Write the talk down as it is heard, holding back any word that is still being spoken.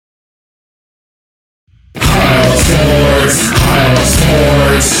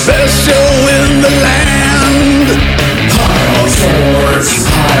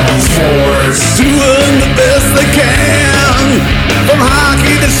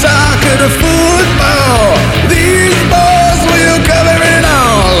soccer to football, these boys will cover it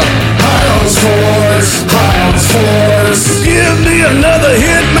all. High on sports, give me another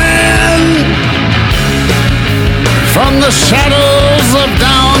hit, man. From the shadows of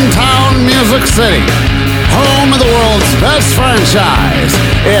downtown Music City, home of the world's best franchise,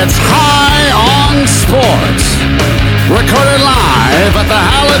 it's High on Sports. Recorded live at the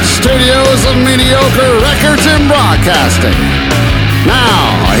Hallett Studios of Mediocre Records and Broadcasting.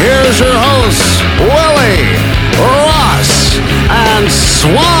 Now, here's your hosts, Willie, Ross, and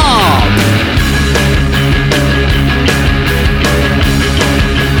Swamp.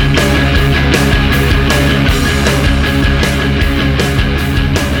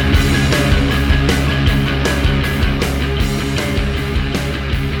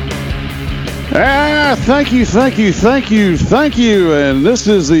 Thank you. And this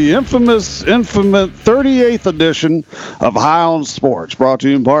is the infamous 38th edition of High on Sports, brought to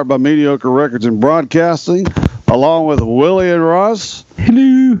you in part by Mediocre Records and Broadcasting, along with Willie and Russ.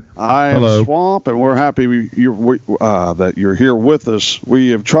 Hello. I am Swamp, and we're happy that you're here with us. We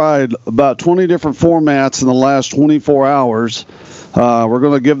have tried about 20 different formats in the last 24 hours. We're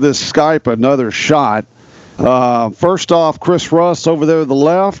going to give this Skype another shot. First off, Chris Russ over there to the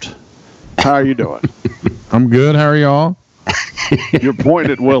left. How are you doing? I'm good. How are y'all? You're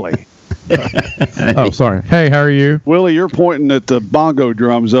pointing at Willie. Oh, sorry. Hey, how are you? Willie, you're pointing at the bongo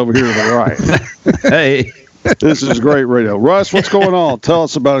drums over here to the right. Hey. This is great radio. Russ, what's going on? Tell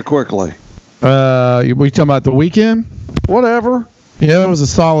us about it quickly. We talking about the weekend? Whatever. Yeah, it was a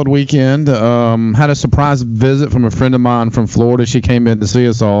solid weekend. Had a surprise visit from a friend of mine from Florida. She came in to see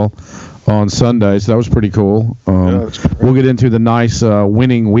us all on Sunday, so that was pretty cool. We'll get into the nice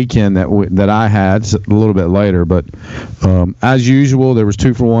winning weekend that I had a little bit later, but as usual, there was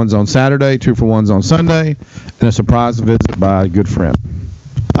 2-for-1s on Saturday, 2-for-1s on Sunday, and a surprise visit by a good friend.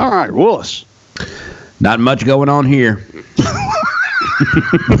 All right, Willis. Not much going on here.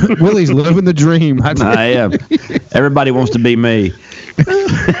 Willie's living the dream. I am. Everybody wants to be me.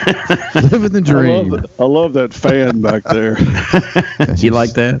 Living the dream. I love that fan back there. You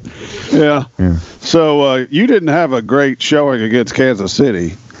like that? Yeah. So you didn't have a great showing against Kansas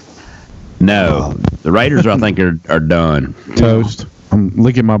City. No. The Raiders, I think, are done. Toast. I'm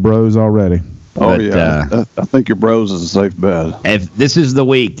licking my bros already. But, I think your bros is a safe bet. If this is the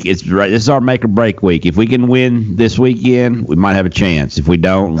week, this is our make or break week. If we can win this weekend, we might have a chance. If we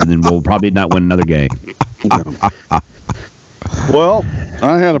don't, then we'll probably not win another game. Well,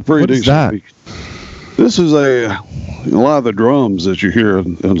 I had a pretty decent week. This is a lot of the drums that you hear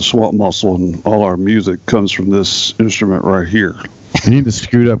in the Swamp Muscle and all our music comes from this instrument right here. You need to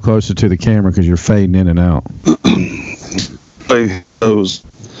scoot up closer to the camera because you're fading in and out. Those.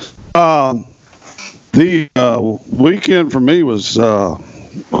 The weekend for me was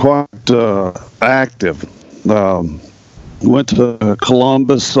quite active. Went to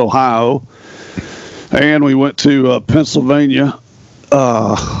Columbus, Ohio, and we went to Pennsylvania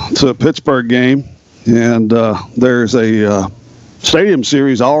to a Pittsburgh game. And there's a Stadium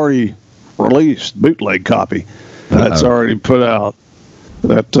Series already released, bootleg copy that's already put out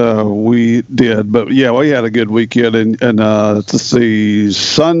that we did. But, yeah, we had a good weekend. And let's see,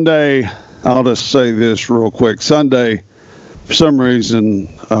 Sunday, I'll just say this real quick. Sunday, for some reason,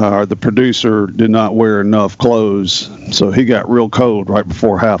 the producer did not wear enough clothes, so he got real cold right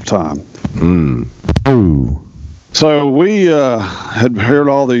before halftime. Ooh. So we had heard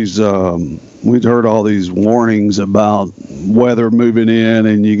all these. We'd heard all these warnings about weather moving in,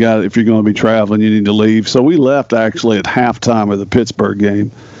 and if you're going to be traveling, you need to leave. So we left actually at halftime of the Pittsburgh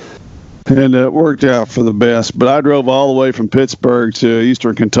game. And it worked out for the best. But I drove all the way from Pittsburgh to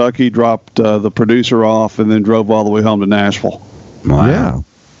Eastern Kentucky, dropped the producer off, and then drove all the way home to Nashville. Wow. Yeah.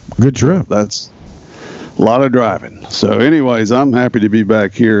 Good trip. That's a lot of driving. So anyways, I'm happy to be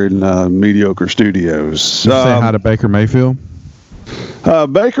back here in Mediocre Studios. Say hi to Baker Mayfield.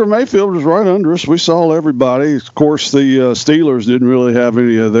 Baker Mayfield was right under us. We saw everybody. Of course, the Steelers didn't really have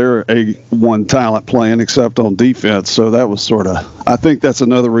any of their A1 talent playing except on defense. So that was sort of, I think that's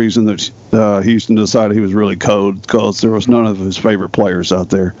another reason that Houston decided he was really cold, because there was none of his favorite players out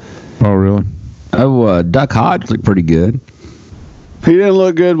there. Oh, really? Oh, Duck Hodge looked pretty good. He didn't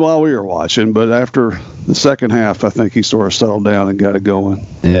look good while we were watching, but after the second half, I think he sort of settled down and got it going.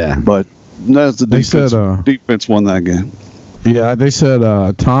 Yeah. But that's the defense. Defense won that game. Yeah, they said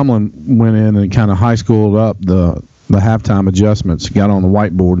Tomlin went in and kind of high schooled up the halftime adjustments, got on the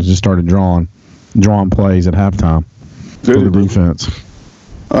whiteboard and just started drawing plays at halftime for the defense.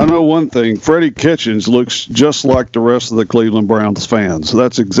 I know one thing. Freddie Kitchens looks just like the rest of the Cleveland Browns fans. So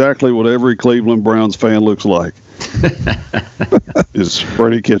that's exactly what every Cleveland Browns fan looks like. is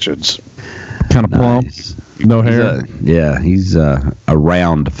Freddie Kitchens. Kind of plump, no hair. He's a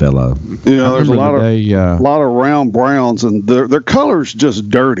round fellow. You know, there's a lot of round browns, and their color's just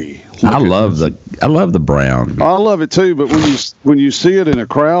dirty. I love the brown. I love it too, but when you see it in a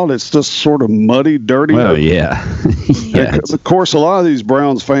crowd, it's just sort of muddy, dirty. Oh yeah. Of course, a lot of these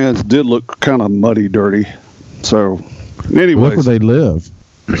Browns fans did look kind of muddy, dirty. So, anyway, look where they live.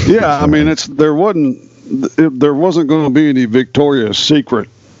 Yeah, I mean, there wasn't going to be any Victoria's Secret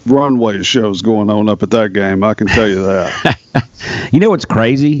runway shows going on up at that game. I can tell you that. You know what's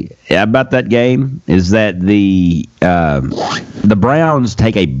crazy about that game is that the Browns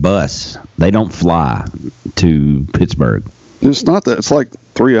take a bus. They don't fly to Pittsburgh. It's not that. It's like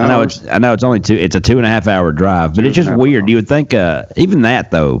 3 hours. I know it's only two. It's a 2.5 hour drive, but it's just weird. You would think even that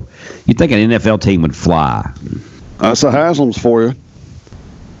though, you'd think an NFL team would fly. That's a Haslam's for you.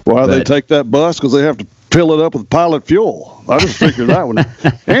 Why do they take that bus? Because they have to fill it up with pilot fuel. I just figured that one.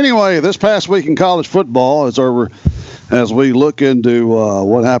 Anyway, this past week in college football is over as we look into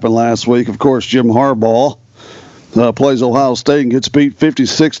what happened last week. Of course, Jim Harbaugh plays Ohio State and gets beat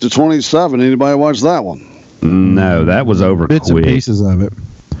 56-27. Anybody watch that one? No, that was over bits quick. and pieces of it.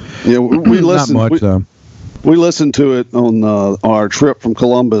 Yeah, we listened. Not much though. We listened to it on our trip from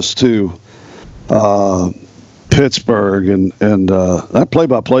Columbus to Pittsburgh, and that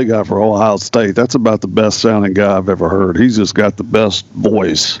play-by-play guy for Ohio State, that's about the best sounding guy I've ever heard. He's just got the best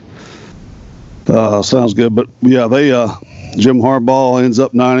voice. Sounds good. But yeah, Jim Harbaugh ends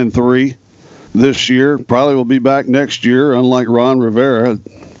up 9-3 this year. Probably will be back next year, unlike Ron Rivera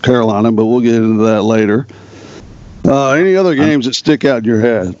at Carolina, but we'll get into that later. Any other games that stick out in your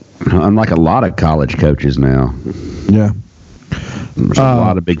head? Unlike a lot of college coaches now. Yeah. There's a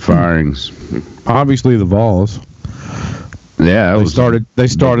lot of big firings. Obviously, the Vols. Yeah, they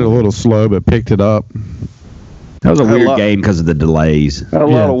started a little slow, but picked it up. That was a weird game because of the delays. Had a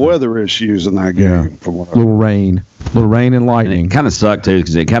lot of weather issues in that game. Yeah. From what little rain and lightning. And it kind of sucked too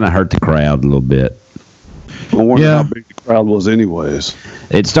because it kind of hurt the crowd a little bit. I wonder how big the crowd was, anyways.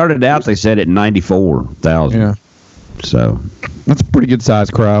 It started out, they said, at 94,000. Yeah. So that's a pretty good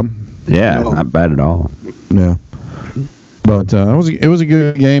sized crowd. Yeah, not bad at all. Yeah. But it was a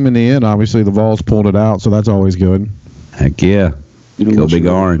good game in the end. Obviously, the Vols pulled it out, so that's always good. Heck yeah. Go Big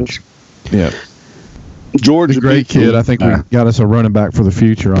Orange. Yeah. Georgia, great kid. I think we got us a running back for the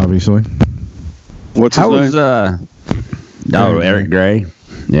future, obviously. What's his name? Eric Gray.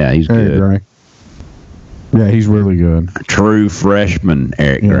 Yeah, he's Eric good. Gray. Yeah, he's really good. True freshman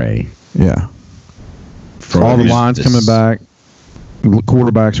Eric Gray. Yeah. All the lines coming back.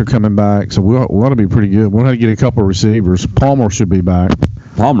 Quarterbacks are coming back, so we ought to be pretty good. We'll have to get a couple of receivers. Palmer should be back.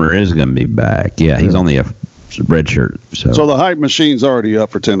 Palmer is going to be back. Yeah, he's only a red shirt. So the hype machine's already up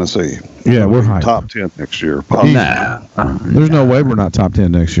for Tennessee. Yeah, we're hyped. Top 10 next year. Nah. There's no way we're not top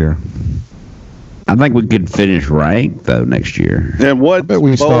 10 next year. I think we could finish ranked, though, next year. And what bowl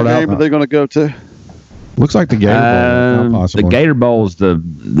game are they going to go to? Looks like the Gator Bowl. The Gator Bowl is the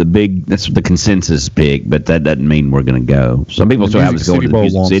big. That's the consensus pick, but that doesn't mean we're going to go. Some people still have us going to the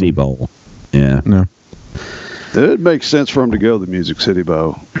Music City Bowl. Yeah. No. It makes sense for them to go to the Music City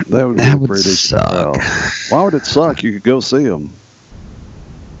Bowl. That would suck. Why would it suck? You could go see them.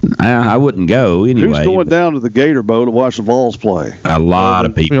 I wouldn't go anyway. Who's going down to the Gator Bowl to watch the Vols play? A lot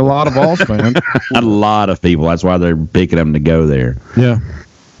of people. A lot of Vols fans. A lot of people. That's why they're picking them to go there. Yeah.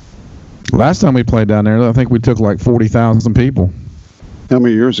 Last time we played down there, I think we took like 40,000 people. How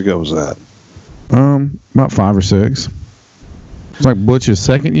many years ago was that? About 5 or 6. It's like Butch's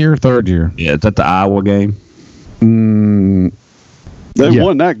second year, third year. Yeah, is that the Iowa game? They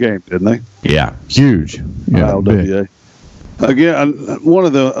won that game, didn't they? Yeah. Huge. Yeah, ILWA. Again, one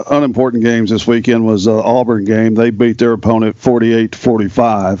of the unimportant games this weekend was the Auburn game. They beat their opponent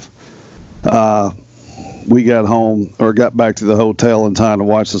 48-45. We got back to the hotel in time to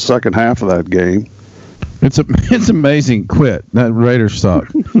watch the second half of that game. It's amazing. Quit. That Raiders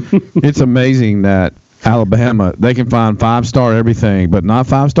suck. It's amazing that Alabama, they can find 5-star everything, but not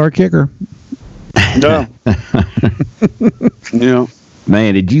 5-star kicker. No. Yeah.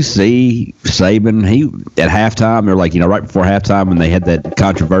 Man, did you see Saban? He at halftime, or right before halftime, when they had that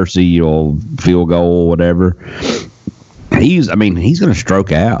controversial field goal or whatever. He's going to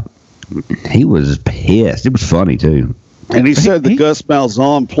stroke out. He was pissed. It was funny too. And he said the Gus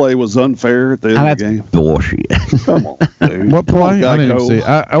Malzahn play was unfair at the end of the game. Bullshit. Come on, dude. What play? I didn't see.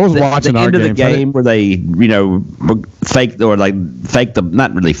 I was watching the our end of the game where they, faked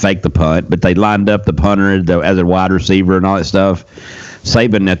not really fake the punt, but they lined up the punter as a wide receiver and all that stuff.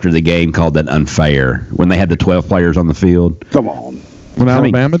 Saban after the game called that unfair when they had the 12 players on the field. Come on. When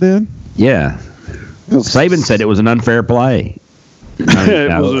Alabama did? Yeah. Saban said it was an unfair play.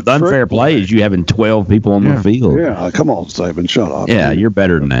 The unfair play is you having 12 people on the field. Yeah, come on, Saban, shut up. Yeah, you're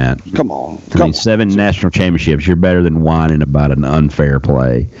better than that. Come on. I mean, 7 national championships. You're better than whining about an unfair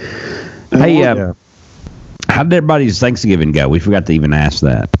play. Hey, how did everybody's Thanksgiving go? We forgot to even ask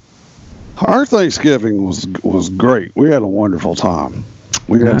that. Our Thanksgiving was great. We had a wonderful time.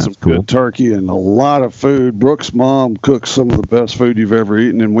 We had some good turkey and a lot of food. Brooke's mom cooked some of the best food you've ever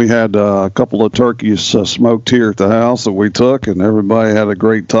eaten, and we had a couple of turkeys smoked here at the house that we took, and everybody had a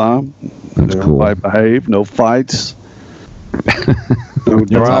great time. That's cool. Everybody behaved, no fights, no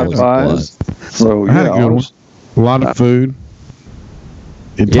drive-bys. So, I had a good one. A lot of food.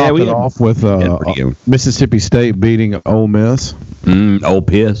 It topped it off with Mississippi State beating Ole Miss. Ole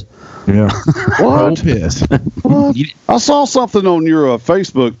Piss. Yeah. What? Ole Piss. What? I saw something on your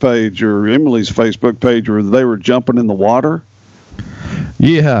Facebook page or Emily's Facebook page where they were jumping in the water.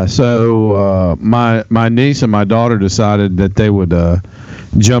 Yeah. So my niece and my daughter decided that they would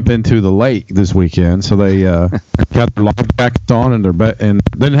jump into the lake this weekend. So they got their life jackets on and and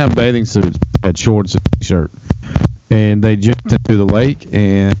they didn't have bathing suits, they had shorts and t-shirt. And they jumped into the lake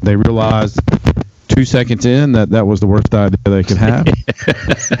and they realized 2 seconds in that was the worst idea they could have.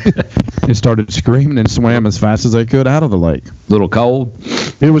 They started screaming and swam as fast as they could out of the lake. Little cold?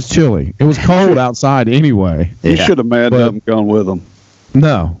 It was chilly. It was cold outside anyway. You should have mad up and gone with them.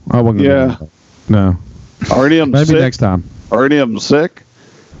 No, I wasn't. Yeah. No. Are any of them Maybe sick? next time. Are any of them sick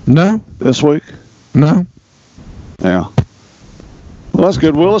No. this week? No. Yeah. Well, that's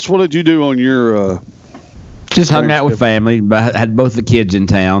good. Willis, what did you do on your... Just hung out with family. But had both the kids in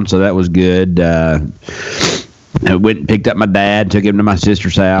town, so that was good. I went and picked up my dad, took him to my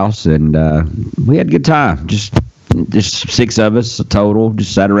sister's house, and we had a good time. Just 6 of us total.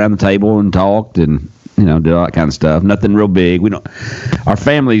 Just sat around the table and talked, and did all that kind of stuff. Nothing real big. Our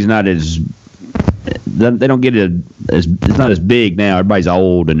family's not as. They don't get it's not as big now. Everybody's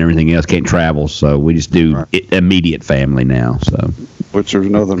old and everything else can't travel, so we just do immediate family now. So. Which there's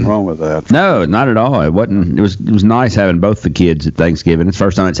nothing wrong with that. No, not at all. It wasn't. It was nice having both the kids at Thanksgiving. It's the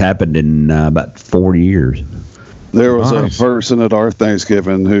first time it's happened in about 4 years. There was a person at our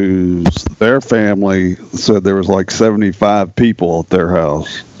Thanksgiving their family said there was like 75 people at their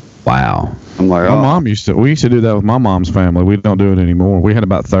house. Wow. I'm like, we used to do that with my mom's family. We don't do it anymore. We had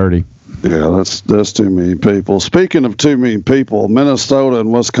about 30. Yeah, that's too many people. Speaking of too many people, Minnesota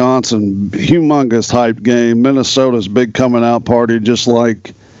and Wisconsin, humongous hype game. Minnesota's big coming out party, just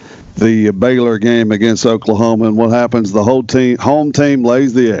like the Baylor game against Oklahoma. And what happens? The home team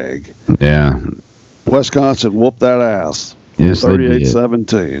lays the egg. Yeah. Wisconsin whooped that ass. Yes,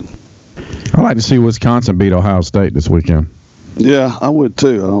 38-17. I'd like to see Wisconsin beat Ohio State this weekend. Yeah, I would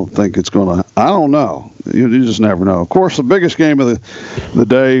too. I don't think it's going to. I don't know. You just never know. Of course, the biggest game of the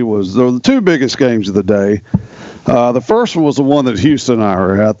day was the 2 biggest games of the day. The first one was the one that Houston and I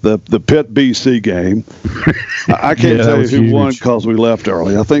were at, the Pitt BC game. I can't tell you who won because we left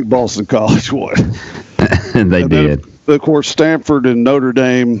early. I think Boston College won. And they did. Then, of course, Stanford and Notre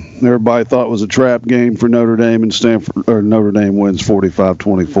Dame. Everybody thought it was a trap game for Notre Dame, and Notre Dame wins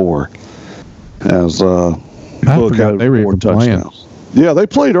 45-24. As I forgot they were even playing. Yeah, they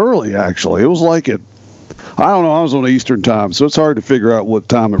played early, actually. It was like I don't know, I was on Eastern time, so it's hard to figure out what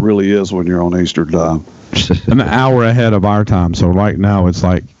time it really is when you're on Eastern time. An hour ahead of our time, so right now it's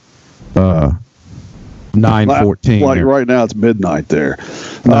like 9:14. Like right now it's midnight there.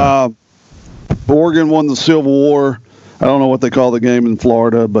 No. Oregon won the Civil War. I don't know what they call the game in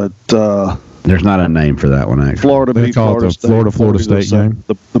Florida, but... there's not a name for that one, actually. Florida beat Florida State. Florida State game.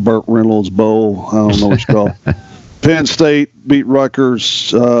 The Burt Reynolds Bowl. I don't know what you call it. Penn State beat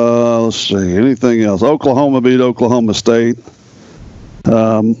Rutgers. Let's see. Anything else? Oklahoma beat Oklahoma State.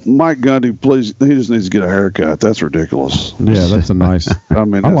 Mike Gundy, please. He just needs to get a haircut. That's ridiculous. Yeah, that's a nice. I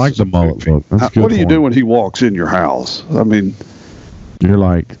like the mullet look. What do you do when he walks in your house? I mean, you're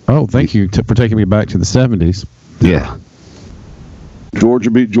like, oh, thank you for taking me back to the 70s. Yeah.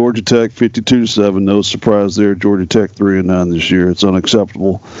 Georgia beat Georgia Tech 52-7. No surprise there. Georgia Tech 3-9 this year. It's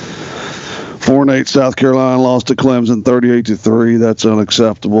unacceptable. 4-8 South Carolina lost to Clemson 38-3. That's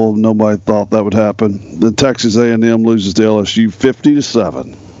unacceptable. Nobody thought that would happen. Then Texas A&M loses to LSU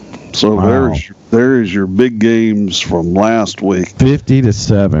 50-7. So there is your big games from last week.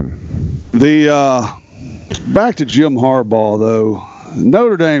 50-7. Back to Jim Harbaugh though.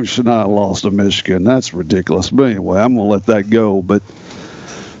 Notre Dame should not have lost to Michigan. That's ridiculous. But anyway, I'm going to let that go. But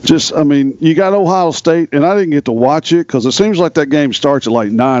you got Ohio State, and I didn't get to watch it because it seems like that game starts at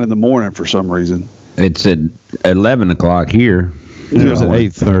like 9 in the morning for some reason. It's at 11 o'clock here. It was at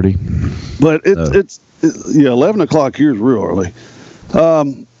 8:30. But it's 11 o'clock here is real early.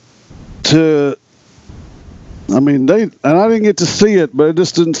 I mean, I didn't get to see it, but it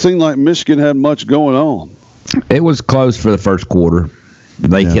just didn't seem like Michigan had much going on. It was close for the first quarter.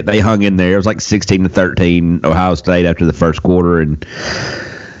 They hung in there. It was like 16-13 Ohio State after the first quarter, and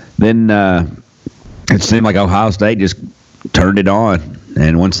then it seemed like Ohio State just turned it on.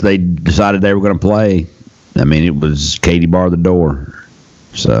 And once they decided they were going to play, I mean, it was Katie bar the door.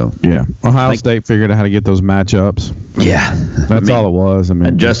 So yeah, Ohio State figured out how to get those matchups. Yeah, that's all it was. I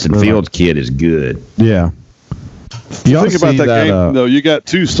mean, Justin Fields' kid is good. Yeah. Think about that game, though. You got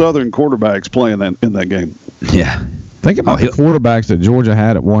two Southern quarterbacks playing in that game. Yeah. Think about the quarterbacks that Georgia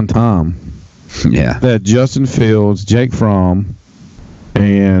had at one time. Yeah. They had Justin Fields, Jake Fromm,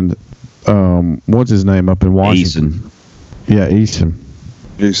 and what's his name up in Washington? Eason.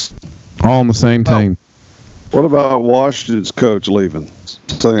 All on the same team. What about Washington's coach leaving?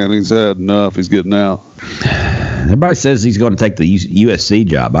 Saying he's had enough, he's getting out. Everybody says he's going to take the USC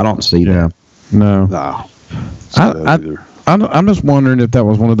job. I don't see that. No. I'm just wondering if that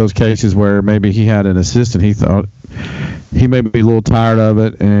was one of those cases where maybe he had an assistant. He thought he may be a little tired of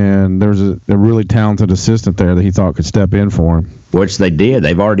it, and there's a really talented assistant there that he thought could step in for him. Which they did.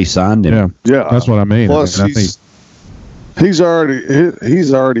 They've already signed him. Yeah. That's what I mean. Plus, he's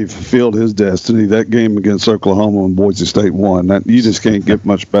already fulfilled his destiny. That game against Oklahoma when Boise State won. That you just can't get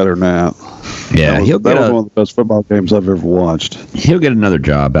much better than that. Yeah, that was one of the best football games I've ever watched. He'll get another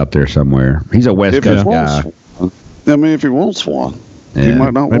job out there somewhere. He's a West Coast guy. I mean, if he wants one, he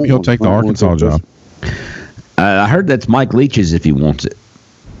might not. Maybe he'll take the Arkansas job. I heard that's Mike Leach's if he wants it.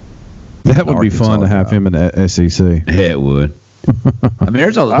 That would be fun to have him in the SEC. Yeah, it would. I mean,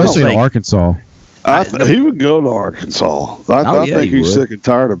 there's especially in Arkansas. He would go to Arkansas. I think he's sick and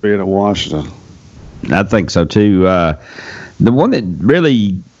tired of being in Washington. I think so too. The one that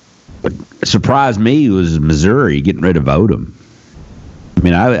really surprised me was Missouri getting rid of Odom. I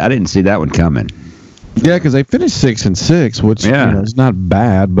mean, I didn't see that one coming. Yeah, because they finished 6-6, which is not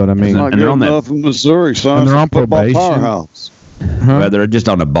bad, but I mean, it's not good enough in Missouri, son. And they're on probation. Powerhouse. Well, they're just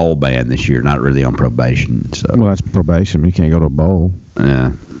on a bowl ban this year, not really on probation. So, well, that's probation. You can't go to a bowl.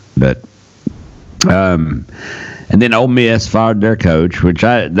 Yeah, but and then Ole Miss fired their coach, which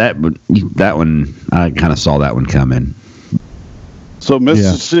that one I kind of saw that one coming. So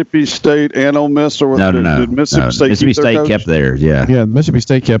Mississippi State and Ole Miss, or no. Did Mississippi State kept theirs. Yeah. Mississippi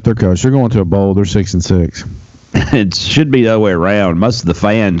State kept their coach. They're going to a bowl. They're 6-6. It should be the other way around. Most of the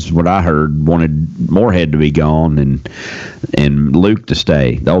fans, what I heard, wanted Moorhead to be gone and Luke to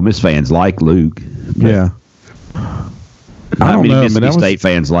stay. The Ole Miss fans like Luke. Yeah. I don't know. Mississippi State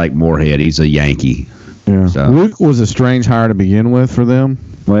fans like Moorhead. He's a Yankee. Yeah. So. Luke was a strange hire to begin with for them.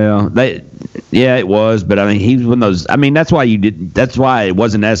 Well, it was, but I mean, he's one of those. I mean, that's why it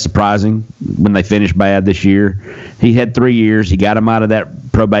wasn't as surprising when they finished bad this year. He had 3 years. He got him out of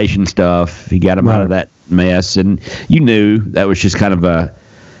that probation stuff. He got him out of that mess, and you knew that was just kind of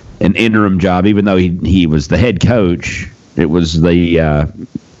an interim job, even though he was the head coach. It was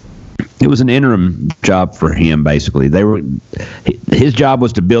it was an interim job for him, basically. His job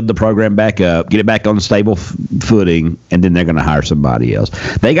was to build the program back up, get it back on a stable footing, and then they're going to hire somebody else.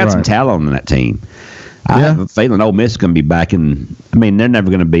 They got some talent on that team. I have a feeling Ole Miss is going to be back in. I mean, they're never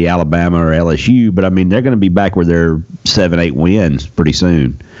going to be Alabama or LSU, but I mean, they're going to be back where they're 7-8 wins pretty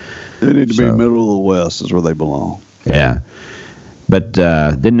soon. They need to be middle of the West is where they belong. Yeah. But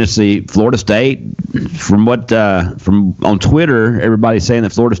then you see Florida State. From on Twitter, everybody's saying that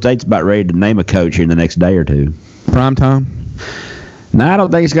Florida State's about ready to name a coach here in the next day or two. Prime time? No, I don't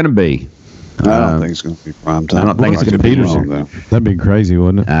think it's going to be. I don't think it's going to be prime time. I don't think it's going to be wrong, though. That'd be crazy,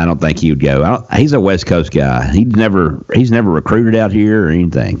 wouldn't it? I don't think he would go. He's a West Coast guy. He's never recruited out here or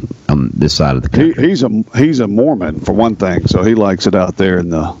anything on this side of the country. He's a Mormon for one thing, so he likes it out there in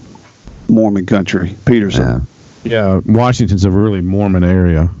the Mormon country. Peterson. Yeah, Washington's a really Mormon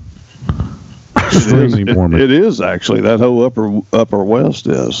area. Extremely Mormon. It is actually. That whole upper West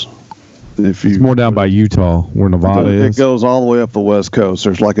is. It's more down by Utah, where Nevada is. It goes all the way up the West Coast.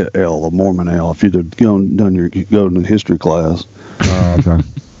 There's like a Mormon L. If you'd go to history class. Oh, okay.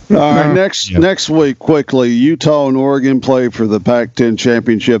 All right, next week, quickly, Utah and Oregon play for the Pac-10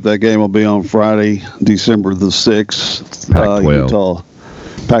 championship. That game will be on Friday, December the 6th. Pac-12. Utah,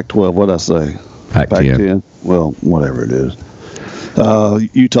 Pac-12. What'd I say? Pac-10. Well, whatever it is.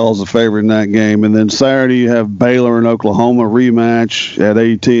 Utah's the favorite in that game, and then Saturday you have Baylor and Oklahoma rematch at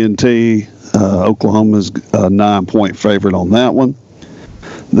AT&T. Oklahoma's a 9-point favorite on that one.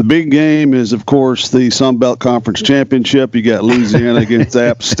 The big game is, of course, the Sun Belt Conference Championship. You got Louisiana against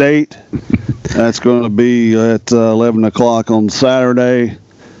App State. That's going to be at 11 o'clock on Saturday.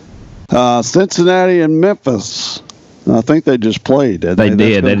 Cincinnati and Memphis. I think they just played. They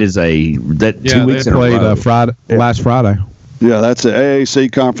did. That is 2 weeks in a row. Friday, last Friday. Yeah, that's an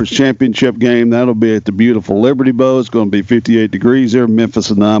AAC Conference Championship game. That'll be at the beautiful Liberty Bowl. It's going to be 58 degrees there. Memphis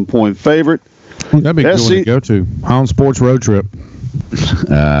a 9-point favorite. That'd be a good one to go to. Hound Sports road trip.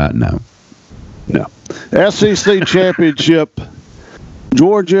 No. SEC Championship,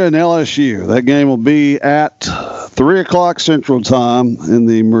 Georgia and LSU. That game will be at 3 o'clock Central Time in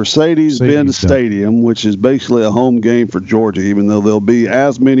the Mercedes-Benz Stadium, which is basically a home game for Georgia, even though there'll be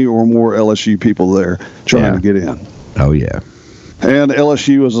as many or more LSU people there trying to get in. Oh, yeah. And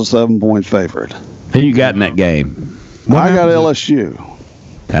LSU is a 7-point favorite. Who you got in that game? I got LSU.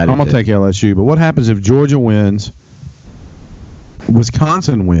 I'm going to take LSU. But what happens if Georgia wins,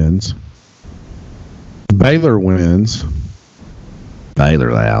 Wisconsin wins, Baylor wins?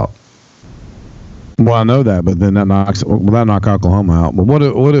 Baylor out. Well, I know that, but then that knocks Oklahoma out. But what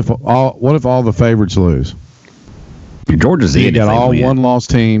if all the favorites lose? Georgia's in. You got all one-loss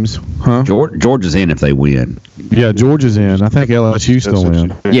teams, huh? Georgia's in if they win. Yeah, Georgia's in. I think LSU's still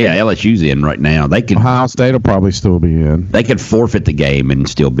in. Yeah, LSU's in right now. Ohio State will probably still be in. They could forfeit the game and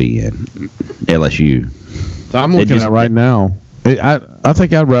still be in. LSU. I'm looking at right now. I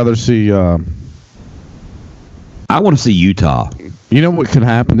think I'd rather see. I want to see Utah. You know what could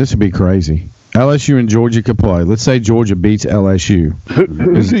happen? This would be crazy. LSU and Georgia could play. Let's say Georgia beats LSU.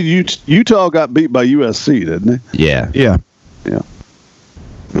 Utah got beat by USC, didn't they? Yeah. Yeah.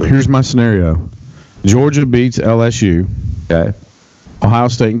 Here's my scenario. Georgia beats LSU. Okay. Ohio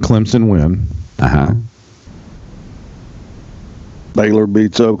State and Clemson win. Uh-huh. Baylor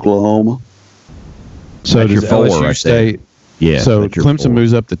beats Oklahoma. So does LSU right State. Yeah. So Clemson 4.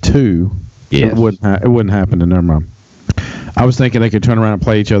 moves up to 2. Yeah. So it wouldn't happen. Never mind. I was thinking they could turn around and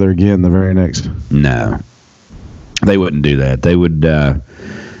play each other again the very next. No, they wouldn't do that. They would.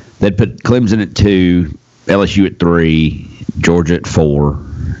 They'd put Clemson at 2, LSU at 3, Georgia at 4,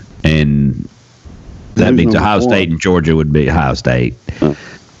 and that means Ohio State and Georgia would be Ohio State.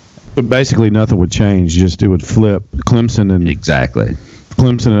 But basically, nothing would change. Just it would flip. Clemson and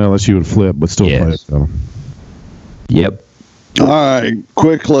LSU would flip, but still play each other. Yep. All right,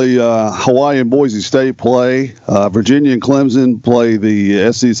 quickly, Hawaii and Boise State play. Virginia and Clemson play the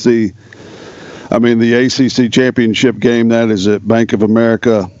ACC championship game. That is at Bank of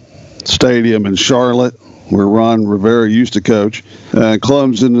America Stadium in Charlotte, where Ron Rivera used to coach.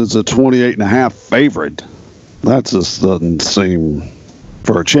 Clemson is a 28.5 favorite. That just doesn't seem,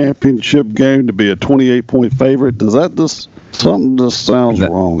 for a championship game, to be a 28-point favorite. Does that something just sounds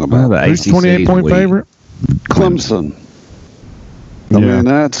wrong about it? Who's 28-point favorite? Clemson. I mean,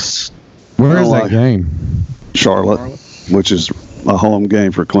 that's... Where is that game? Charlotte, which is a home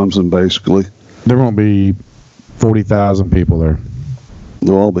game for Clemson, basically. There won't be 40,000 people there.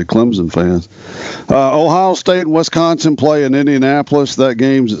 They'll all be Clemson fans. Ohio State and Wisconsin play in Indianapolis. That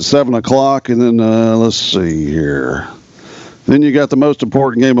game's at 7 o'clock. And then, let's see here. Then you got the most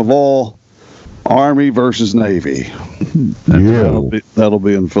important game of all, Army versus Navy. That'll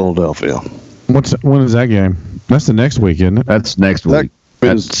be in Philadelphia. When is that game? That's the next week, isn't it? That's next week.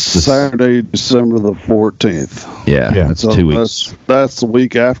 That's Saturday, December the 14th. Yeah. That's 2 weeks. That's the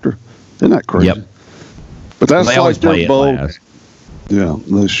week after. Isn't that crazy? Yep. But that's they always play it last. Yeah,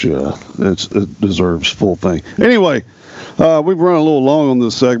 they should. It deserves full thing. Anyway, we've run a little long on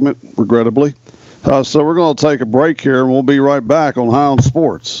this segment, regrettably. So we're going to take a break here, and we'll be right back on Hound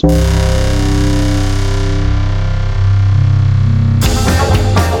Sports.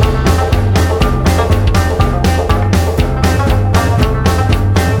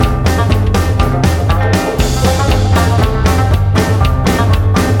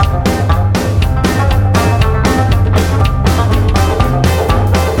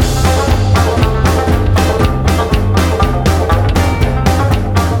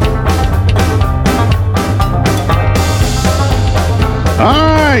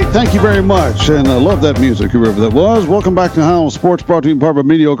 Thank you very much, and I love that music, whoever that was. Welcome back to Hound Sports, brought to you in part by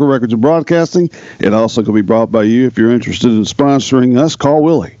Mediocre Records and Broadcasting. It also can be brought by you if you're interested in sponsoring us. Call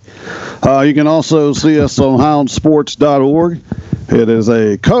Willie. You can also see us on houndsports.org. It is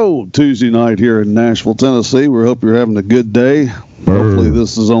a cold Tuesday night here in Nashville, Tennessee. We hope you're having a good day. Hopefully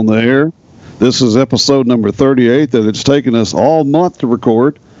this is on the air. This is episode number 38 that it's taken us all month to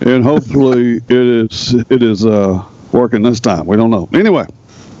record, and hopefully it is working this time. We don't know. Anyway.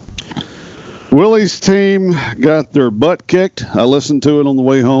 Willie's team got their butt kicked. I listened to it on the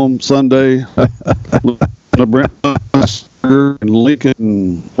way home Sunday. And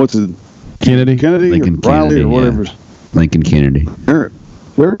Lincoln, what's it? Kennedy? Lincoln Riley Kennedy, or whatever. Yeah. Lincoln Kennedy.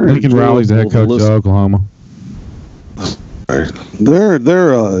 Lincoln Riley's the head coach of Oklahoma. They're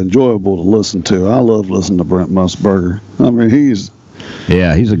enjoyable to listen to. I love listening to Brent Musburger. I mean, he's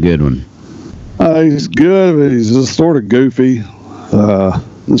a good one. He's good, but he's just sort of goofy.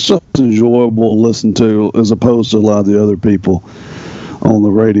 It's just enjoyable to listen to as opposed to a lot of the other people on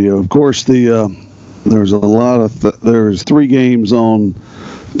the radio. Of course, there's a lot of there's 3 games on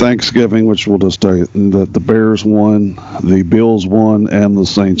Thanksgiving, which we'll just tell you that the Bears won, the Bills won, and the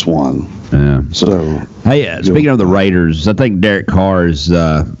Saints won. Yeah. So, hey, speaking of the Raiders, I think Derek Carr is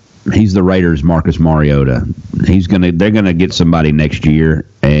he's the Raiders' Marcus Mariota. They're gonna get somebody next year,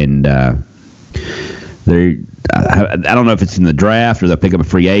 and I don't know if it's in the draft or they'll pick up a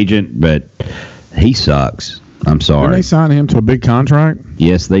free agent, but he sucks. I'm sorry. Did they sign him to a big contract?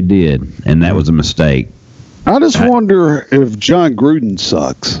 Yes, they did, and that was a mistake. I just wonder if John Gruden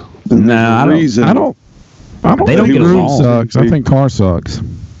sucks. No, I don't They don't get Gruden along. sucks. I think Carr sucks.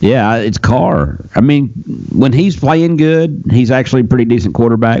 Yeah, it's Carr. I mean, when he's playing good, he's actually a pretty decent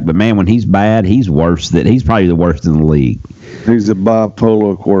quarterback. But man, when he's bad, he's worse. He's probably the worst in the league. He's a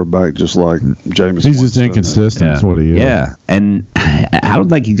bipolar quarterback, just like Jameis. He's just inconsistent. That's what he is. Yeah, and I don't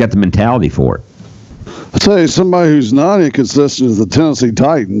think he's got the mentality for it. I'll tell you, somebody who's not inconsistent is the Tennessee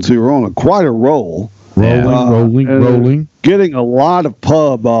Titans, who are on quite a roll. Rolling. Getting a lot of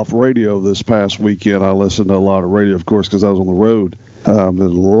pub off radio this past weekend. I listened to a lot of radio, of course, because I was on the road. There's a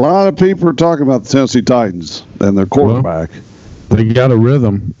lot of people are talking about the Tennessee Titans and their quarterback. Well, they got a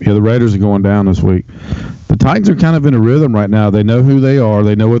rhythm. Yeah, the Raiders are going down this week. The Titans are kind of in a rhythm right now. They know who they are.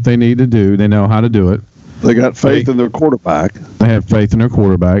 They know what they need to do. They know how to do it. They got faith in their quarterback. They have faith in their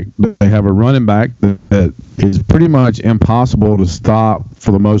quarterback. They have a running back that is pretty much impossible to stop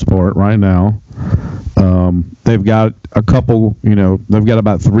for the most part right now. They've got a couple, they've got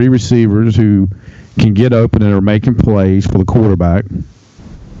about 3 receivers who can get open and are making plays for the quarterback.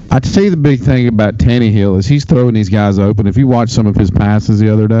 I'd say the big thing about Tannehill is he's throwing these guys open. If you watch some of his passes the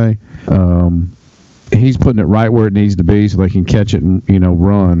other day, he's putting it right where it needs to be so they can catch it and,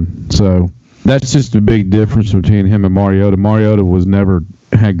 run. So that's just a big difference between him and Mariota. Mariota was never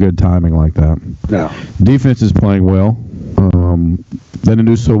had good timing like that. No. Defense is playing well. They didn't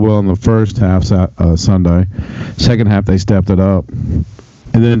do so well in the first half Sunday. Second half, they stepped it up. And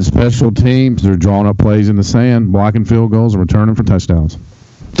then special teams, they're drawing up plays in the sand, blocking field goals, and returning for touchdowns.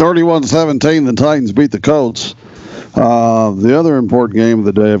 31-17, the Titans beat the Colts. The other important game of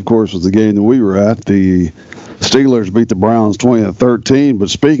the day, of course, was the game that we were at. The Steelers beat the Browns 20-13.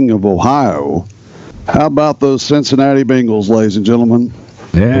 But speaking of Ohio, how about those Cincinnati Bengals, ladies and gentlemen?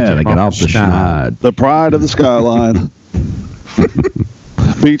 Yeah, they got off the schneid. The pride of the skyline.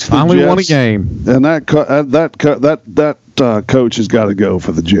 Beats the Finally Jets. won a game. And that coach has got to go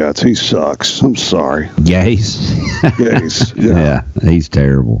for the Jets. He sucks. I'm sorry. Gase. Yeah. He's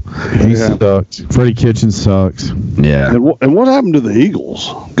terrible. He sucks. Freddie Kitchens sucks. Yeah. And what happened to the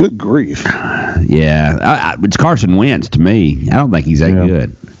Eagles? Good grief. Yeah. It's Carson Wentz to me. I don't think he's that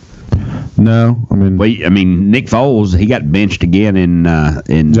good. No, Nick Foles, he got benched again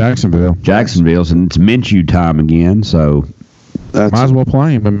in Jacksonville, and it's Minshew time again. So might as well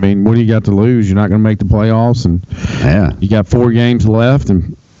play him. What do you got to lose? You're not going to make the playoffs, and you got 4 games left,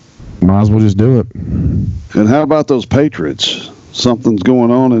 and might as well just do it. And how about those Patriots? Something's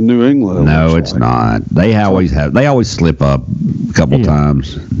going on in New England. No, it's not. They always slip up a couple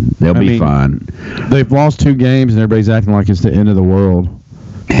times. They'll be fine. They've lost 2 games, and everybody's acting like it's the end of the world.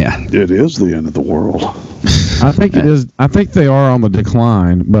 Yeah, it is the end of the world. I think it is. I think they are on the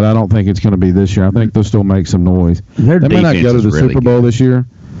decline, but I don't think it's going to be this year. I think they'll still make some noise. They may not go to the Super Bowl this year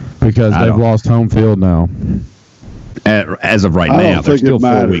because they've lost home field now. As of right now, there's still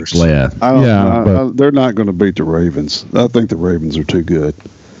 4 weeks left. They're not going to beat the Ravens. I think the Ravens are too good.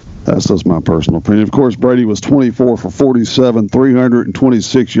 That's just my personal opinion. Of course, Brady was 24 for 47,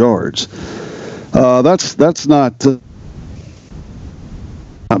 326 yards. That's not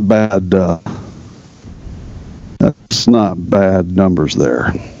bad. That's not bad numbers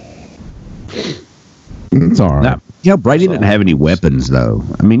there. It's all right. Now, Brady didn't have any weapons, though.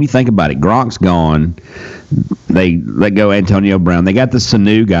 You think about it. Gronk's gone. They let go Antonio Brown. They got the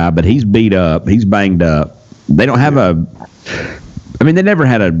Sanu guy, but he's beat up. He's banged up. They don't have they never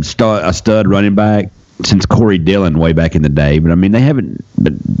had a stud running back since Corey Dillon way back in the day. But, they haven't.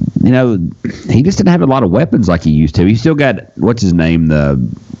 But, he just didn't have a lot of weapons like he used to. He still got, what's his name, the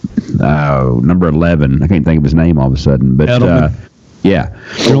number 11. I can't think of his name all of a sudden. But, Edelman.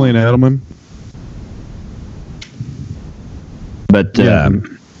 Julian Edelman. But I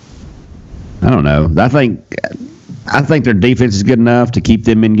don't know. I think their defense is good enough to keep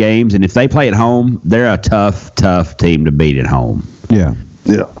them in games, and if they play at home, they're a tough team to beat at home. Yeah.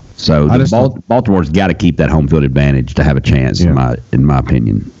 Yeah. So Baltimore's got to keep that home field advantage to have a chance, in my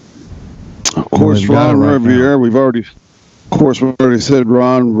opinion. Of course, Ron Rivera. We've already said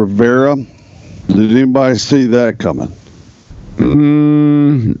Ron Rivera. Did anybody see that coming?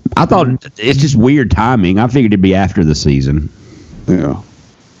 I thought it's just weird timing. I figured it'd be after the season. Yeah.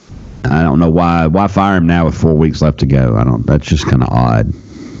 I don't know why fire him now with 4 weeks left to go. That's just kind of odd.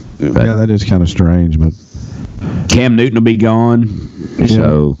 Yeah, that is kind of strange, but Cam Newton will be gone. Yeah.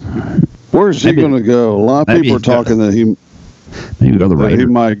 So where's he going to go? A lot of people are talking that he go the Raiders. He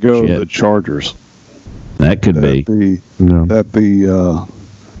might go to the Chargers. That could be.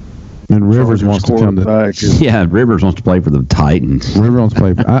 And Rivers wants to come to. Yeah, Rivers wants to play for the Titans. Rivers wants to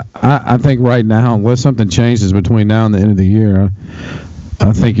play. I think right now, unless something changes between now and the end of the year,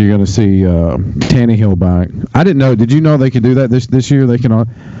 I think you're going to see Tannehill back. I didn't know. Did you know they could do that this year? They can,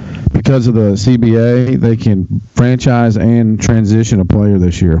 because of the CBA, they can franchise and transition a player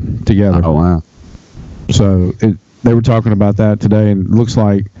this year together. Oh wow! So they were talking about that today, and it looks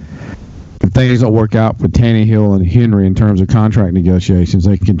like if things don't work out for Tannehill and Henry in terms of contract negotiations,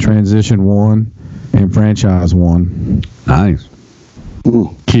 they can transition one and franchise one. Nice.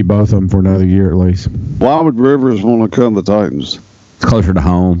 Keep both of them for another year at least. Why would Rivers want to come to the Titans? It's closer to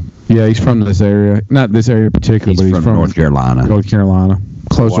home. Yeah, he's from this area. Not this area particularly, but he's from North Carolina. North Carolina.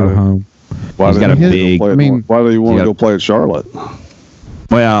 Closer to home. Why do you want to go play at Charlotte?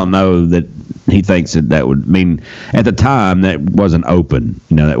 Well, no, that he thinks that would mean at the time that wasn't open.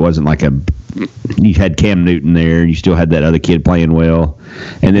 That wasn't like you had Cam Newton there. You still had that other kid playing well.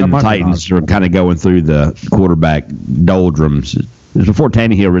 And then the Titans were kind of going through the quarterback doldrums. It was before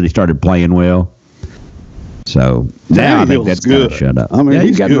Tannehill really stared playing well. So now I think that's kind of shut up. I mean,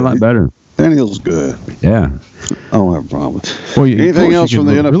 he's gotten a lot better. Tannehill's good. Yeah. I don't have a problem with it. Well, anything else from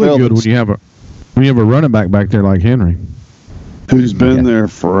the NFL? Really good when you have a running back there like Henry, who's been there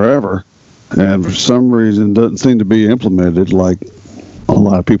forever, and for some reason doesn't seem to be implemented like a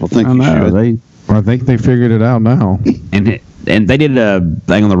lot of people think he should. I think they figured it out now. And they did a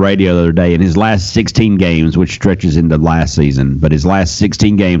thing on the radio the other day. In his last 16 games, which stretches into last season, but his last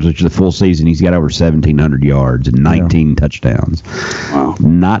 16 games, which is the full season, he's got over 1,700 yards and 19 touchdowns. Wow.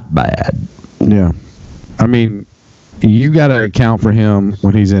 Not bad. Yeah. I mean, you got to account for him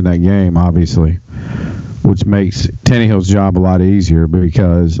when he's in that game, obviously, which makes Tannehill's job a lot easier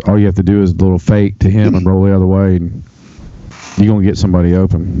because all you have to do is a little fake to him and roll the other way, and you're going to get somebody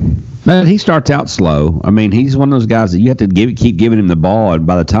open. Man, he starts out slow. I mean, he's one of those guys that you have to keep giving him the ball, and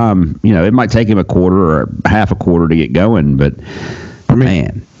by the time, it might take him a quarter or half a quarter to get going, but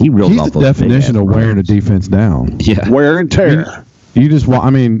man, he reels off those. He's the definition of wearing a defense down. Yeah. Wear and tear. You just,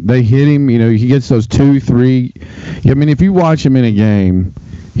 they hit him, he gets those 2, 3. I mean, if you watch him in a game,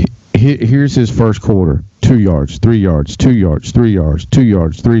 here's his first quarter: 2 yards, 3 yards, 2 yards, 3 yards, 2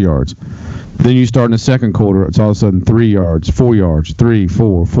 yards, 3 yards. Then you start in the second quarter, it's all of a sudden 3 yards, 4 yards, 3,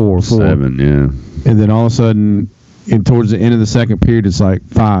 4, 4, 4. 7, yeah. And then all of a sudden, towards the end of the second period, it's like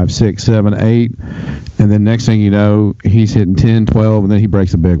 5, 6, 7, 8. And then next thing you know, he's hitting 10, 12, and then he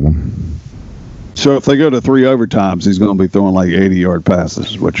breaks a big one. So if they go to 3 overtimes, he's going to be throwing like 80-yard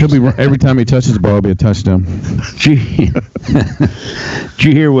passes. He'll be every time he touches the ball, it'll be a touchdown. Did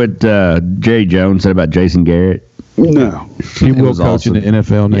you hear what Jerry Jones said about Jason Garrett? No. He will coach in the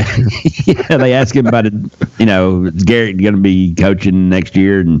NFL next year. Yeah, they asked him about it. Is Garrett going to be coaching next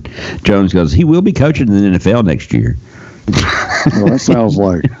year? And Jones goes, he will be coaching in the NFL next year. Well, that sounds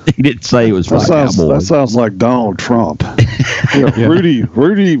like he didn't say it was for Cowboys. That sounds like Donald Trump. Yeah. Rudy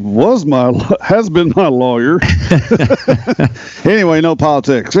has been my lawyer. Anyway, no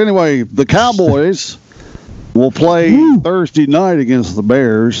politics. Anyway, the Cowboys will play Thursday night against the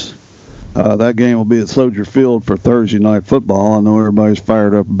Bears. That game will be at Soldier Field for Thursday night football. I know everybody's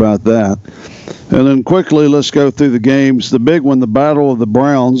fired up about that. And then quickly, let's go through the games. The big one, the Battle of the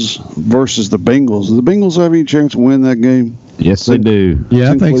Browns versus the Bengals. Do the Bengals have any chance to win that game? Yes, they do.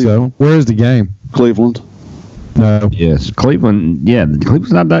 Yeah, I think so. Where is the game? Cleveland. No. Yes, Cleveland. Yeah,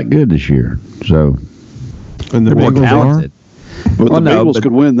 Cleveland's not that good this year. So, and the Bengals talented. But the Bengals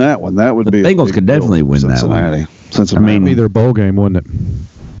could win that one. That would be. The Bengals could definitely win that one. Cincinnati. I mean, it'd be their bowl game, wouldn't it?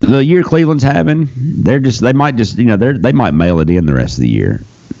 The year Cleveland's having, they might mail it in the rest of the year.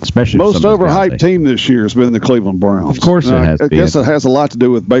 Especially most overhyped team this year has been the Cleveland Browns. Of course, I guess it has a lot to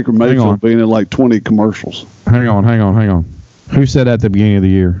do with Baker Mayfield being in like 20 commercials. Hang on. Who said at the beginning of the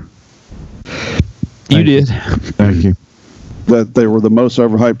year? You did. Thank you. That they were the most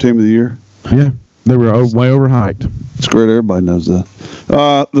overhyped team of the year? Yeah. They were way overhyped. It's great. Everybody knows that.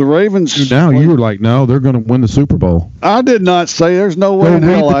 The Ravens. Now you were like, no, they're going to win the Super Bowl. I did not say. There's no way in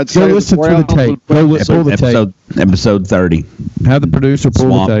hell I'd say. Go listen to the tape. Go listen to the tape. Episode 30. Have the producer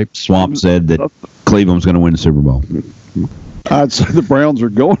pull the tape. Swamp said that Cleveland's going to win the Super Bowl. I'd say the Browns are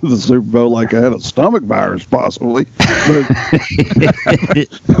going to the Super Bowl like I had a stomach virus, possibly. But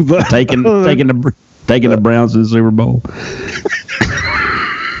taking the Browns to the Super Bowl.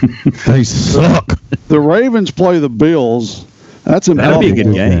 They suck. The Ravens play the Bills. That's in That'll Buffalo. be a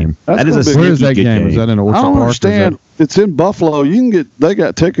good game. That is a Where is that good game? Is that in Orchard I don't Park? understand. It's in Buffalo. They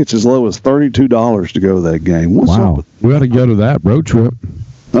got tickets as low as $32 to go to that game. What's Wow. up? We ought to go to that road trip.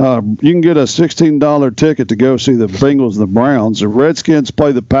 You can get a $16 ticket to go see the Bengals and the Browns. The Redskins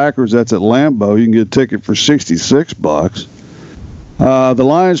play the Packers. That's at Lambeau. You can get a ticket for $66. The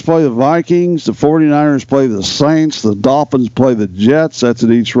Lions play the Vikings. The 49ers play the Saints. The Dolphins play the Jets. That's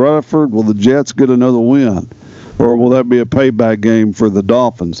at East Rutherford. Will the Jets get another win? Or will that be a payback game for the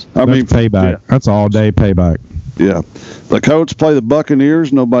Dolphins? That's payback. Yeah. That's all day payback. Yeah. The Colts play the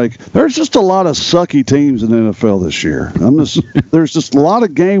Buccaneers. There's just a lot of sucky teams in the NFL this year. There's just a lot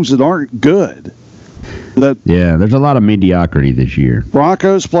of games that aren't good. There's a lot of mediocrity this year.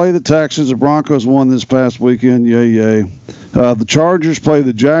 Broncos play the Texans. The Broncos won this past weekend. Yay. The Chargers play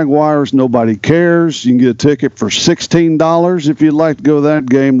the Jaguars. Nobody cares. You can get a ticket for $16 if you'd like to go to that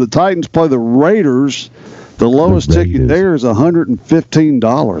game. The Titans play the Raiders. The lowest ticket there is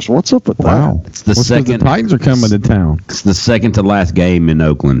 $115. What's up with that? Wow. It's the second. The Titans are coming to town. It's the second to last game in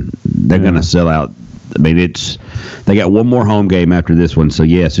Oakland. They're going to sell out. I mean, they got one more home game after this one, so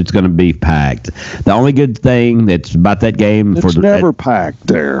yes, it's going to be packed. The only good thing that's about that game it's never packed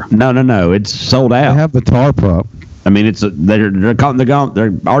there. No, it's sold out. They have the tarp up. I mean, they're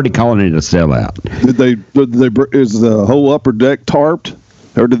already calling it a sellout. Is the whole upper deck tarped,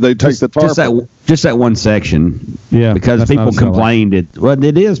 or did they take the tarp? Just that one section. Yeah, because people complained it. Well,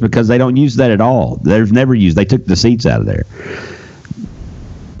 it is because they don't use that at all. They've never used. They took the seats out of there.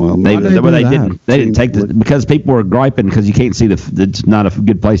 Well, they didn't take because people were griping because you can't see it's not a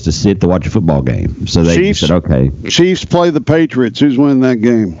good place to sit to watch a football game. So they said, okay. Chiefs play the Patriots. Who's winning that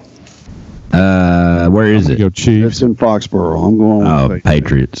game? Where is it? Go Chiefs. It's in Foxborough. I'm going with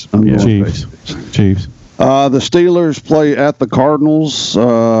Patriots. Chiefs. The Steelers play at the Cardinals.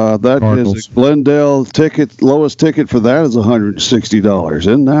 That is a Glendale ticket. Lowest ticket for that is $160.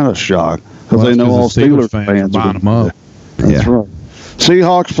 Isn't that a shock? Because they know all Steelers fans are buying them up. That's right.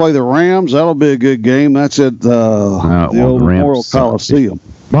 Seahawks play the Rams. That'll be a good game. That's at the old Memorial Coliseum.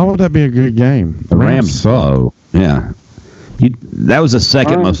 Why would that be a good game? The Rams suck. Yeah. That was the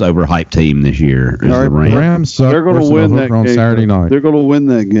second most overhyped team this year. The Rams suck. They're going to win that on game Saturday night. They're going to win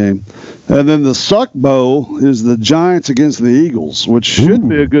that game. And then the Suck Bowl is the Giants against the Eagles, which should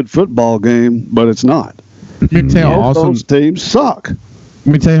be a good football game, but it's not. Let me tell you how awesome those teams suck.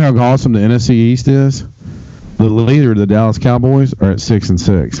 Let me tell you how awesome the NFC East is. The leader, the Dallas Cowboys, are at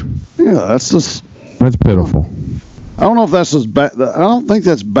 6-6. Yeah, that's pitiful. I don't know if that's just bad. I don't think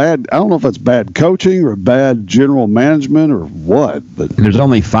that's bad. I don't know if that's bad coaching or bad general management or what. But there's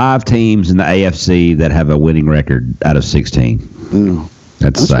only 5 teams in the AFC that have a winning record out of 16. Yeah.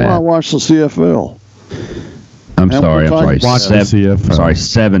 That's sad. Why I watch the CFL. I'm sorry. Watch the CFL. Sorry,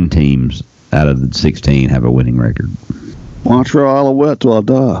 7 teams out of the 16 have a winning record. Montreal Alouette till I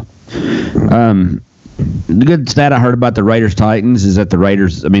die. The good stat I heard about the Raiders-Titans is that the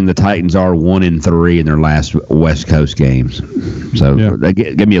Titans are 1-3 in their last West Coast games. So that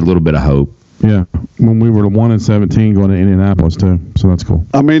gave me a little bit of hope. Yeah, when we were 1-17 going to Indianapolis too, so that's cool.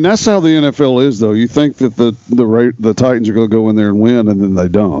 I mean, that's how the NFL is, though. You think that the Titans are going to go in there and win, and then they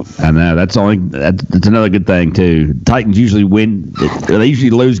don't. I know that's another good thing too. Titans usually win. They usually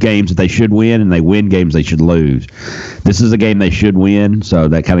lose games that they should win, and they win games they should lose. This is a game they should win, so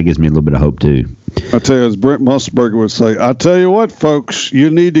that kind of gives me a little bit of hope too. I tell you, as Brent Musburger would say, I tell you what, folks, you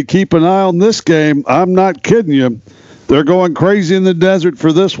need to keep an eye on this game. I'm not kidding you. They're going crazy in the desert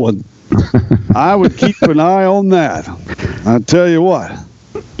for this one. I would keep an eye on that. I tell you what.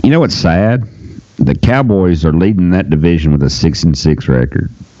 You know what's sad? The Cowboys are leading that division with a 6-6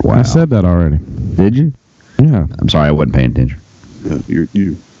 record. Wow. I said that already. Did you? Yeah. I'm sorry, I wasn't paying attention. Yeah,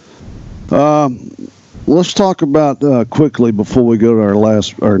 you. Let's talk about quickly before we go to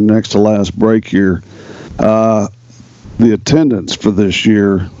our next to last break here. The attendance for this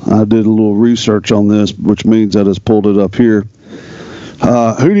year. I did a little research on this, which means I just pulled it up here.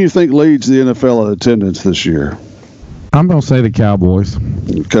 Who do you think leads the NFL in attendance this year? I'm going to say the Cowboys.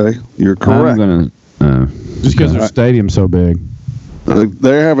 Okay, you're correct. I'm going to just because their stadium's so big.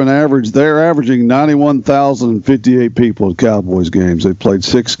 They're averaging 91,058 people at Cowboys games. They played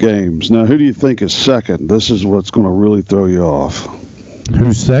 6 games. Now, who do you think is second? This is what's going to really throw you off.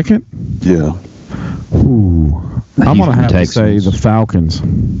 Who's second? Yeah. Ooh. I'm going to have to say the Falcons.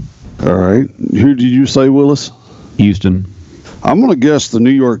 All right. Who did you say, Willis? Houston. I'm going to guess the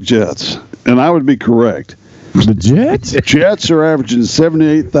New York Jets, and I would be correct. The Jets? Jets are averaging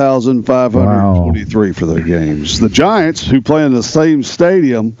 78,523 for their games. The Giants, who play in the same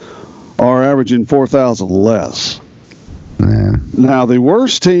stadium, are averaging 4,000 less. Yeah. Now, the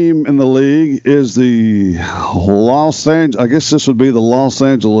worst team in the league is the Los Angeles. I guess this would be the Los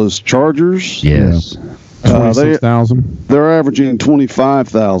Angeles Chargers. Yes. 26,000. They're averaging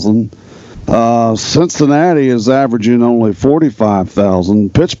 25,000. Cincinnati is averaging only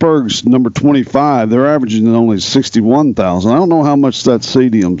 45,000. Pittsburgh's number 25. They're averaging only 61,000. I don't know how much that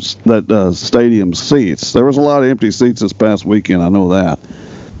stadium seats. There was a lot of empty seats this past weekend. I know that.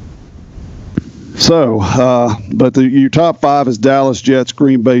 So, but your top 5 is Dallas, Jets,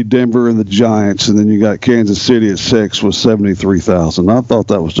 Green Bay, Denver, and the Giants, and then you got Kansas City at 6 with 73,000. I thought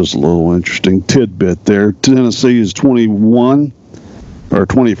that was just a little interesting tidbit there. Tennessee is 21 or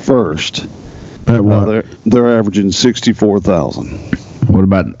 21st. They're averaging 64,000. What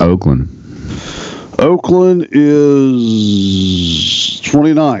about Oakland? Oakland is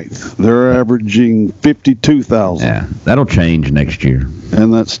 29th. They're averaging 52,000. Yeah, that'll change next year.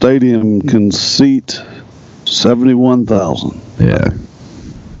 And that stadium can seat 71,000. Yeah.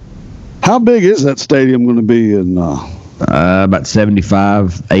 How big is that stadium going to be in? About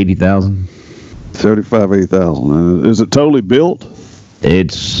 80,000. 80,000. Is it totally built?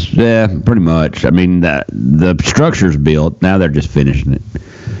 It's pretty much. I mean, the structure's built. Now they're just finishing it.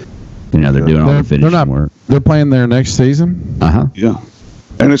 They're doing all the finishing work. They're playing there next season? Yeah.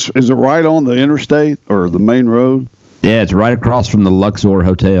 And is it right on the interstate or the main road? Yeah, it's right across from the Luxor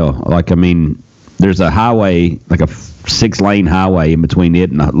Hotel. There's a highway, like a 6-lane highway in between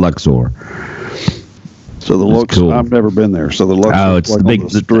it and the Luxor. So the Luxor, cool. I've never been there. So the Luxor. Oh, it's the big.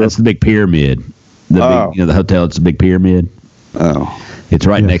 That's the big pyramid. The hotel. It's a big pyramid. Oh. It's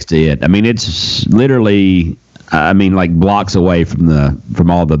right next to it. I mean, it's literally. Like blocks away from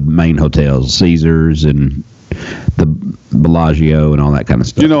all the main hotels, Caesars and the Bellagio and all that kind of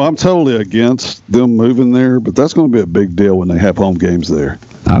stuff. I'm totally against them moving there, but that's going to be a big deal when they have home games there.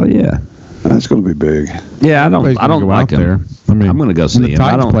 Oh yeah, that's going to be big. Yeah, I don't like them there. I'm going to go see them. The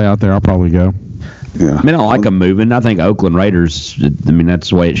Titans play out there. I'll probably go. Yeah. I don't like them moving. I think Oakland Raiders. That's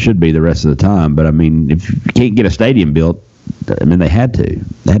the way it should be the rest of the time. But if you can't get a stadium built. They had to.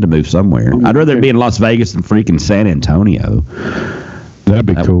 They had to move somewhere. I'd rather be in Las Vegas than freaking San Antonio. That'd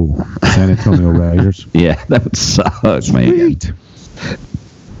be cool. San Antonio Raiders. Yeah, that would suck, man.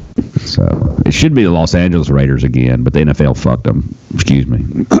 So it should be the Los Angeles Raiders again, but the NFL fucked them. Excuse me.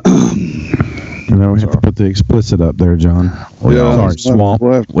 We have to put the explicit up there, John. Swamp.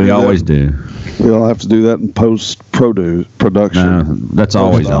 We always do. We all have to do that in post-production. No, that's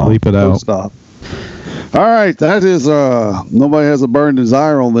always on. Bleep it out. Stop. All right, that is nobody has a burning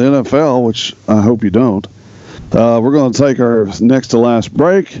desire on the NFL, which I hope you don't. We're going to take our next to last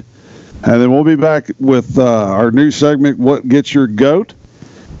break, and then we'll be back with our new segment, What Gets Your Goat,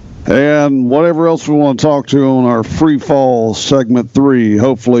 and whatever else we want to talk to on our free fall segment 3,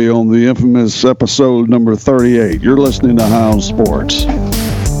 hopefully on the infamous episode number 38. You're listening to High on Sports.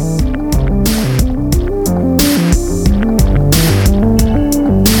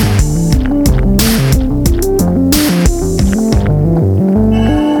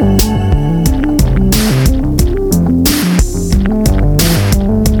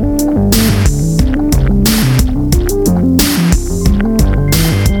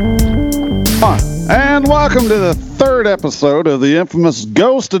 Welcome to the third episode of the infamous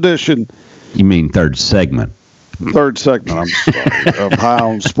Ghost Edition. You mean third segment? Third segment, I'm sorry, of High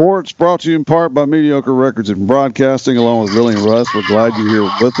on Sports, brought to you in part by Mediocre Records and Broadcasting, along with Billy and Russ. We're glad you're here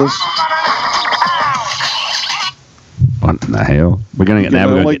with us. What in the hell? You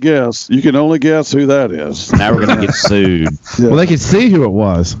can only guess who that is. Now we're going to get sued. Yeah. Well, they can see who it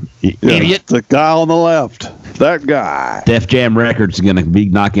was. Idiot. The guy on the left. That guy. Def Jam Records is going to be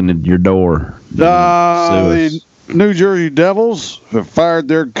knocking at your door. The New Jersey Devils have fired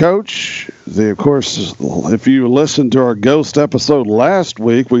their coach. Of course, if you listened to our Ghost episode last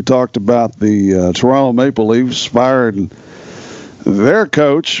week, we talked about the Toronto Maple Leafs fired their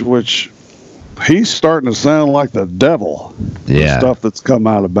coach, which he's starting to sound like the devil. Yeah. The stuff that's come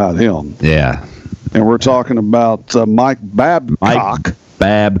out about him. Yeah. And we're talking about Mike Babcock.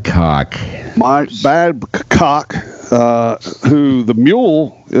 Mike Babcock, who the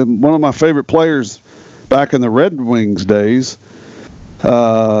Mule, one of my favorite players back in the Red Wings days,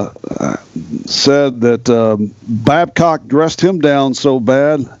 said that Babcock dressed him down so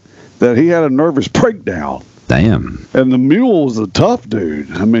bad that he had a nervous breakdown. Damn. And the mule was a tough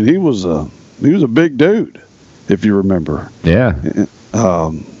dude. I mean, he was a big dude, if you remember. Yeah.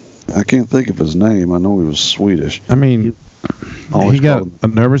 I can't think of his name. I know he was Swedish. I mean, he got a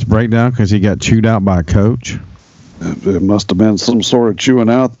nervous breakdown because he got chewed out by a coach. It must have been some sort of chewing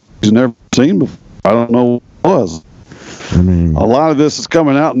out he's never seen before. I don't know what it was. I mean, a lot of this is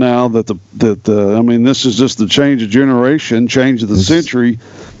coming out now that I mean, this is just the change of generation, change of the century.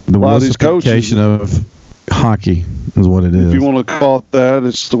 The wussification of hockey is what it is. If you want to call it that,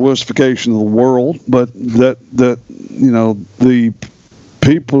 it's the wussification of the world. But that the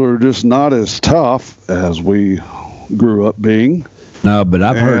people are just not as tough as we grew up being. No, but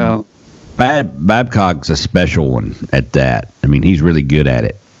I've heard Babcock's a special one at that. I mean, he's really good at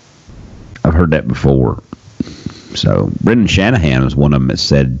it. I've heard that before. So Brendan Shanahan was one of them that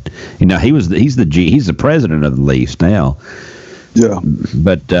said, he's the president of the Leafs now. Yeah.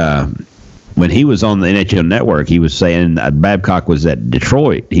 But when he was on the NHL Network, he was saying Babcock was at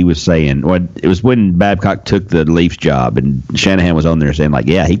Detroit. He was saying, it was when Babcock took the Leafs job, and Shanahan was on there saying, like,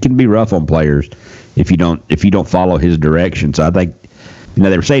 yeah, he can be rough on players if you don't follow his direction. So I think,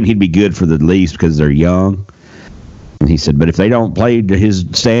 they were saying he'd be good for the Leafs because they're young. And he said, but if they don't play to his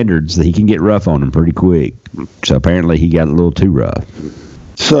standards, he can get rough on them pretty quick. So apparently he got a little too rough.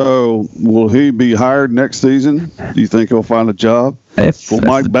 So will he be hired next season? Do you think he'll find a job? Will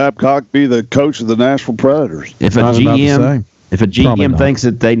Mike Babcock be the coach of the Nashville Predators? If a GM thinks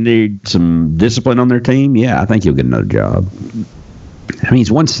that they need some discipline on their team, yeah, I think he'll get another job. I mean,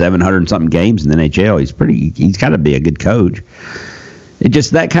 he's won 700 and something games in the NHL. He's got to be a good coach. It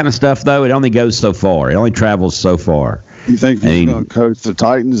just that kind of stuff, though. It only goes so far. It only travels so far. You think he's going to coach the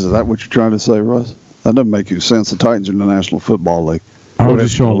Titans? Is that what you're trying to say, Russ? That doesn't make any sense. The Titans are in the National Football League. I was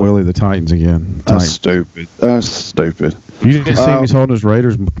just showing Willie the Titans again. That's stupid. That's stupid. You didn't see he's holding his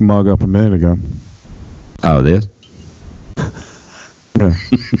Raiders mug up a minute ago. Oh, this? Yeah.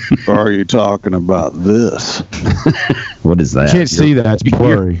 Or are you talking about this? What is that? You can't see that. It's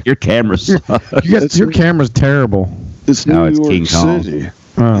blurry. Your camera's your camera's terrible. It's New York King City.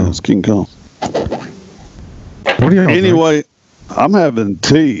 Oh. It's King Kong. What are you anyway, I'm having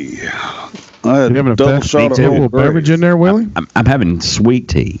tea. I had a double shot of a beverage in there, Willie? I'm having sweet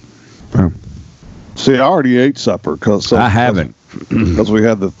tea. Oh. See, I already ate supper I haven't because we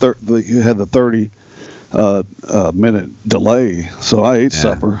had the 30 minute delay, so I ate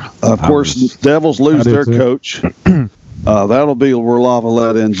supper. Of course, Devils lose their coach. That'll be where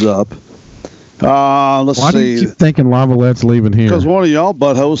Lavalette ends up. Let's see. Why do you keep thinking Lavalette's leaving here? Because one of y'all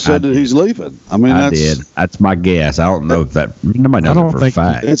buttholes said that he's leaving. I mean, I did. That's my guess. I don't know if that. Nobody knows for a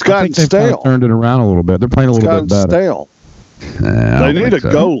fact. It's gotten stale. They've turned it around a little bit. They're playing a little bit better. Stale. They need a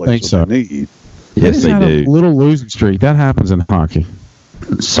goalie. I think so. They need. Yes, they do. A little losing streak. That happens in hockey.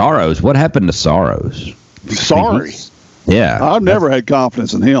 Soros. What happened to Soros? Sorry. Yeah. I've never had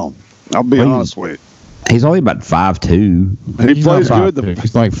confidence in him. I'll be honest with you. He's only about 5'2". He plays good.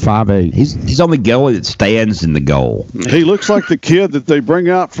 He's like 5'8". He's only goalie that stands in the goal. He looks like the kid that they bring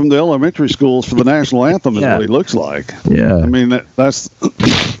out from the elementary schools for the national anthem. Is what he looks like. Yeah. I mean that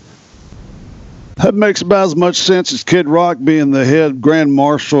makes about as much sense as Kid Rock being the head grand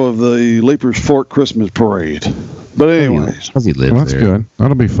marshal of the Leapers Fort Christmas Parade. But anyways, he lives that's there. good.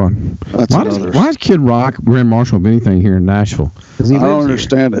 That'll be fun. Why is Kid Rock grand marshal of anything here in Nashville? I don't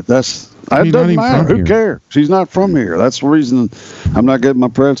understand it. It doesn't matter. Who cares? He's not from here. That's the reason I'm not getting my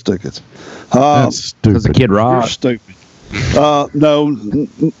Preds tickets. That's stupid. Because the Kid Rock. You're stupid. No,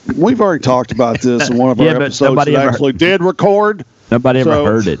 we've already talked about this in one of our episodes that actually did record. Nobody ever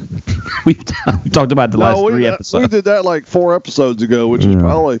heard it. we talked about the last 3 episodes. We did that like 4 esepisodes ago, which is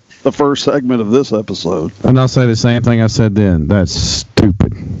probably the first segment of this episode. And I'll say the same thing I said then. That's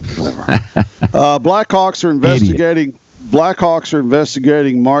stupid. Blackhawks are investigating. Blackhawks are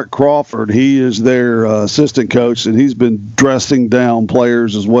investigating Mark Crawford. He is their assistant coach, and he's been dressing down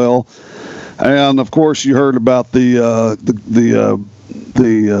players as well. And of course, you heard about well,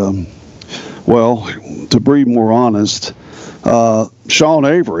 to be more honest, Sean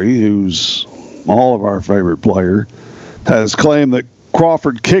Avery, who's all of our favorite player, has claimed that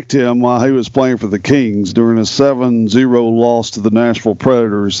Crawford kicked him while he was playing for the Kings during a 7-0 loss to the Nashville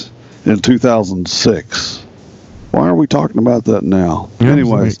Predators in 2006. Why are we talking about that now?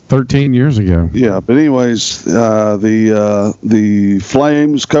 Anyways, 13 years ago. Yeah, but anyways, the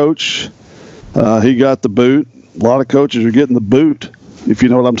Flames coach, he got the boot. A lot of coaches are getting the boot, if you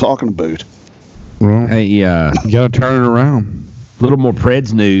know what I'm talking about. Well, hey, you got to turn it around. little more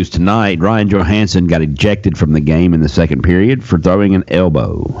Preds news tonight. Ryan Johansson got ejected from the game in the second period for throwing an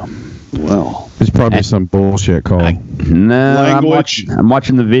elbow. Well, It's probably some bullshit call. Language. I'm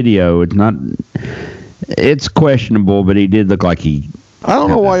watching the video. It's questionable, but he did look like he. I don't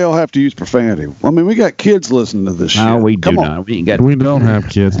know why y'all have to use profanity. I mean, we got kids listening to this shit. No, we do Come on. not. We ain't got. We don't have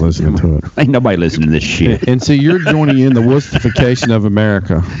kids listening to it. Ain't nobody listening to this shit. And see, you're joining in the wussification of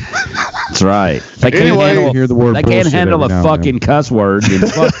America. That's right. They can't Anyway, handle, hear the word they can't bullshit handle a every now and fucking cuss word.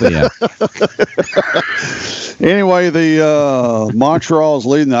 And fuck them. Anyway, the Montreal's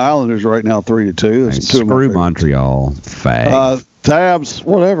leading the Islanders right now 3-2. That's two of my Screw favorites. Montreal, fag. Tabs,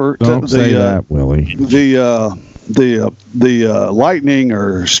 whatever. Don't say that, Willie. The Lightning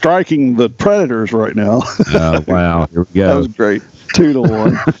are striking the Predators right now. Wow, here we That go. was great.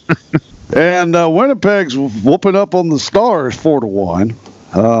 2-1. And Winnipeg's whooping up on the Stars 4-1.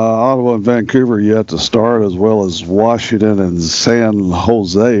 Ottawa and Vancouver yet to start, as well as Washington and San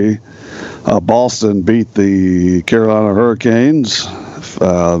Jose. Boston beat the Carolina Hurricanes.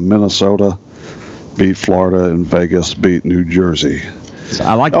 Minnesota beat Florida, and Vegas beat New Jersey.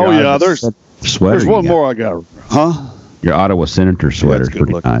 I like. Oh, your yeah, Ottawa sweater. There's one more I got. Huh? Your Ottawa Senator sweater is That's a pretty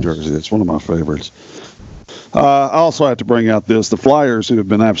good-looking nice. jersey. It's one of my favorites. I also have to bring out the Flyers, who have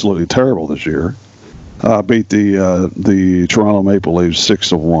been absolutely terrible this year, beat the Toronto Maple Leafs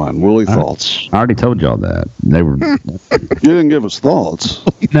 6-1. Willie, thoughts? I already told y'all that they were. You didn't give us thoughts.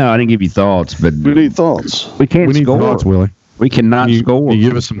 No, I didn't give you thoughts, but We need thoughts. we can't We need score. thoughts, Willie. We cannot You score.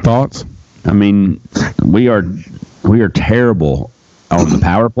 give us some thoughts? I mean, we are terrible on the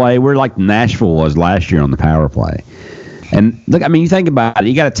power play. We're like Nashville was last year on the power play. And look, I mean, you think about it.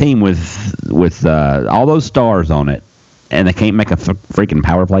 You got a team with all those stars on it, and they can't make a freaking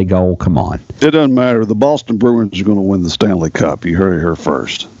power play goal. Come on. It doesn't matter. The Boston Bruins are going to win the Stanley Cup. You heard it here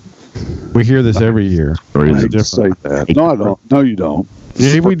first. We hear this every year. I Really? hate to say that. No, I don't. No, you don't.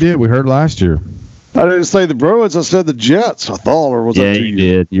 Yeah, we did. We heard last year. I didn't say the Bruins. I said the Jets. I thought, or was Yeah, that you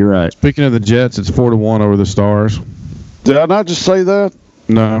did. You're right. Speaking of the Jets, it's 4-1 over the Stars. Did I not just say that?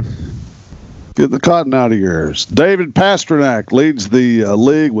 No. Get the cotton out of your ears. David Pastrnak leads the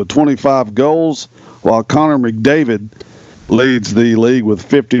league with 25 goals, while Connor McDavid leads the league with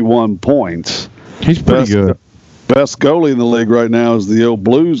 51 points. He's pretty good. Best goalie in the league right now is the old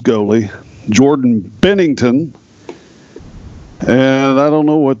Blues goalie, Jordan Bennington. And I don't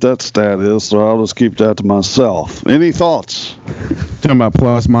know what that stat is, so I'll just keep that to myself. Any thoughts? Talking about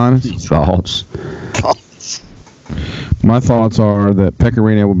plus minus. Thoughts? My thoughts are that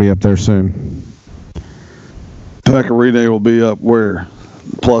Pecorino will be up there soon. Pecorino will be up where?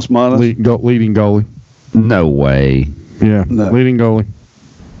 Plus minus? Leading goalie. No way. Yeah, No. leading goalie.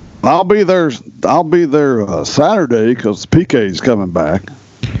 I'll be there Saturday because PK's coming back.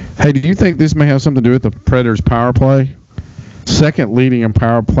 Hey, do you think this may have something to do with the Predators' power play? Second leading in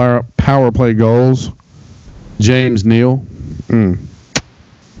power play goals, James Neal. I've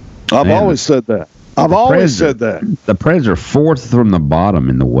Man, always said that. I've always said that. The Preds are fourth from the bottom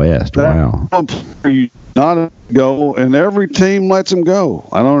in the West. Wow. That one player not go, and every team lets him go.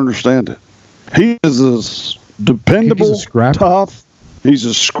 I don't understand it. He is dependable, He's a scrapper. tough. He's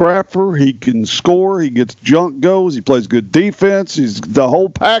a scrapper. He can score. He gets junk goals. He plays good defense. He's the whole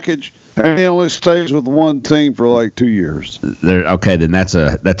package, and he only stays with one team for like 2 years. Okay, then that's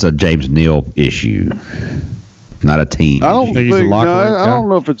a James Neal issue, not a team. I don't think think. he's a No, locker room I don't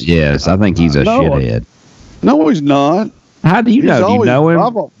know if it's. Yes, I think he's a No, shithead. No, he's not. How do you know? Do you know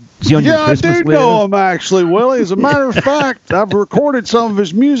him? Is he on your Yeah, I Christmas do list? know him actually, Willie. As a matter of fact, I've recorded some of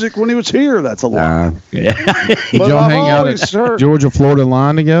his music when he was here. That's a lie. Yeah. Did But y'all I've hang out always at heard- Georgia-Florida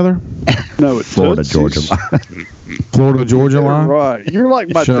line together? No, it's Florida, Tootsie's. Georgia. Florida-Georgia line? Right. You're like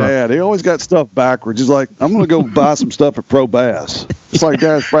my Shut up. dad. He always got stuff backwards. He's like, I'm going to go buy some stuff at Pro Bass. It's like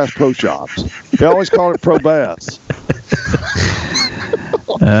Dad's Bass Pro Shops. He always called it Pro Bass.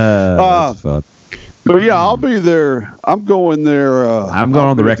 That's fun. But yeah, I'll be there. I'm going there. I'm going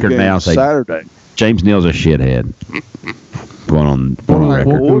on the record now, say- Saturday. James Neal's a shithead. Going on record.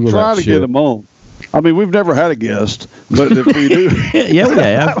 We'll We'll Google try that to shit. get him on. I mean, we've never had a guest, but if we do, Yeah, we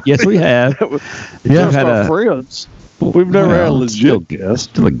have. Yes, we have. Yeah. just had our a- friends. We've never had a Well, legit guest.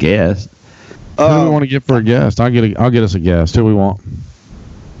 Still a guest. Who do we want to get for a guest? I'll get us a guest. Who we want?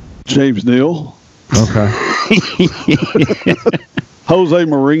 James Neal, Okay. Jose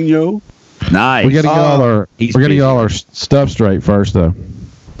Mourinho. Nice. We got to get he's get busy. all our stuff straight first, though.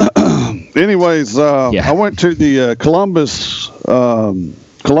 Anyways, Yeah. I went to the Columbus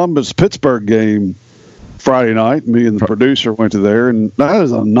Pittsburgh game Friday night. Me and the producer went to there, and that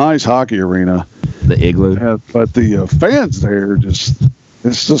is a nice hockey arena. The Igloo. But the fans there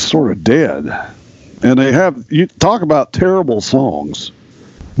it's just sort of dead. and they have, you talk about terrible songs.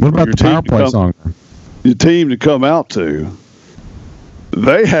 What about the power play song? Your team to come out to.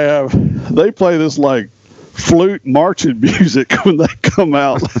 They play this like flute marching music when they come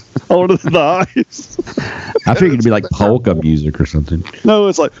out onto the ice. I figured it'd be like polka music or something. No,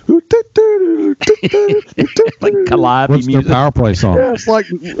 it's like like calliope What's music. their power play song? Yeah, it's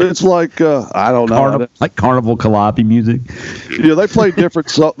like I don't know. Like carnival calliope music. Yeah, they played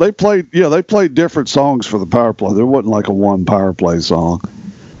different. They played different songs for the power play. There wasn't like a one power play song.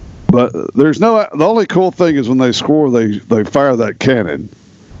 But there's no. The only cool thing is when they score, they fire that cannon,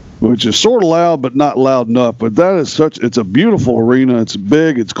 which is sort of loud, but not loud enough. But that is it's a beautiful arena. It's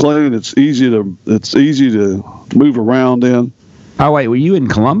big. It's clean. It's easy to move around in. Oh wait, were you in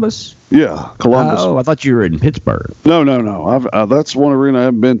Columbus? Yeah, Columbus. Oh, I thought you were in Pittsburgh. No. That's one arena I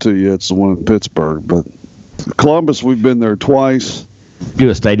haven't been to yet. It's the one in Pittsburgh. But Columbus, we've been there twice. Do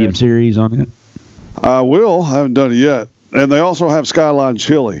a stadium series on it? I will. I haven't done it yet. And they also have Skyline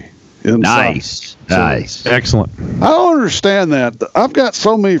Chili. Nice. Excellent. I don't understand that. I've got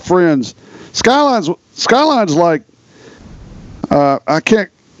so many friends. Skyline's like, I can't.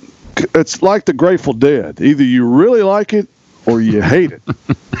 It's like the Grateful Dead. Either you really like it or you hate it.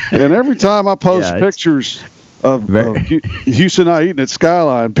 And every time I post pictures of Houston and I eating at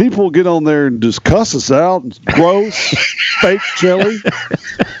Skyline, people get on there and just cuss us out. It's gross, fake chili.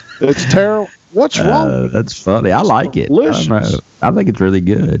 It's terrible. What's wrong? That's funny. I like it. I think it's really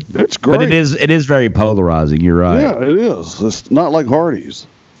good. It's great. But it is very polarizing. You're right. Yeah, it is. It's not like Hardee's.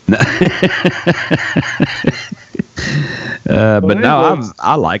 But no,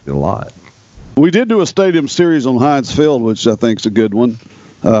 I like it a lot. We did do a stadium series on Heinz Field, which I think is a good one.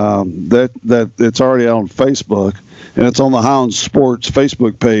 That it's already out on Facebook, and it's on the Hounds Sports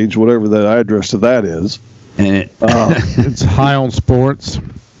Facebook page, whatever that address to that is. And it's High on Sports.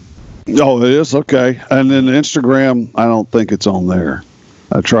 Oh, it is? Okay. And then Instagram, I don't think it's on there.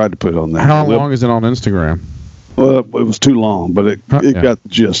 I tried to put it on there. How long is it on Instagram? Well, it was too long, but it got the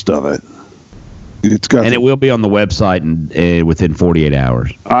gist of it. It will be on the website within 48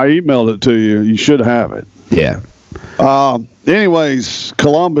 hours. I emailed it to you. You should have it. Yeah. Anyways,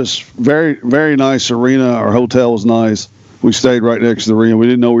 Columbus, very, very nice arena. Our hotel was nice. We stayed right next to the arena. We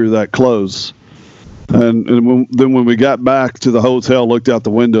didn't know we were that close. And then when we got back to the hotel, looked out the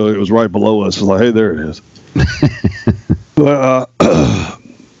window, it was right below us. I was like, hey, there it is. But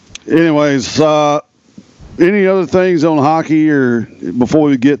anyways, any other things on hockey or before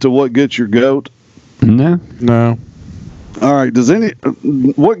we get to what gets your goat? No. All right.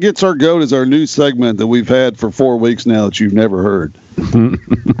 What gets our goat is our new segment that we've had for 4 weeks now that you've never heard. And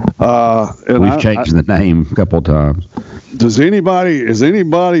we've changed the name a couple of times. Is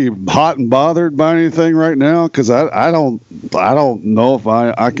anybody hot and bothered by anything right now? Because I don't know if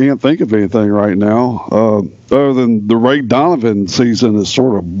I can't think of anything right now other than the Ray Donovan season is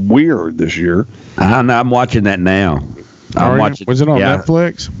sort of weird this year. I don't know. I'm watching that now. Was it on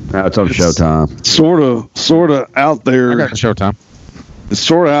Netflix? No, it's on Showtime. Sort of out there. I got Showtime. It's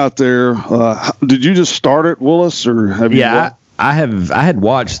sort of out there. Did you just start it, Willis, or have you? Yeah, I had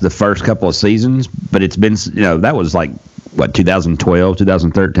watched the first couple of seasons, but it's been that was like 2012,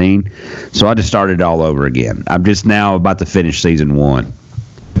 2013. So I just started all over again. I'm just now about to finish season 1.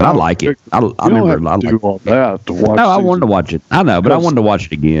 But I like it. I remember I like all that to watch. No, I wanted to watch it. I know, but I wanted to watch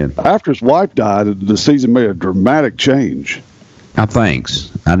it again. After his wife died, the season made a dramatic change. Thanks.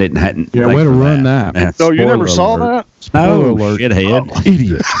 I hadn't. Yeah, way to run that. No, you never saw that? No, shithead.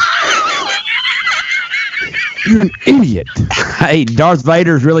 Idiot. You're an idiot. Hey, Darth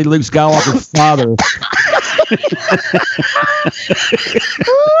Vader's really Luke Skywalker's father.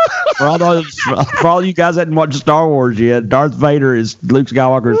 For all you guys that hadn't watched Star Wars yet, Darth Vader is Luke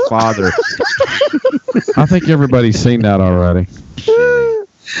Skywalker's father. I think everybody's seen that already.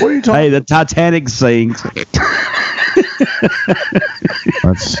 What are you talking? Hey, the Titanic sinks.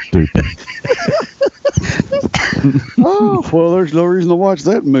 That's stupid. Oh, well, there's no reason to watch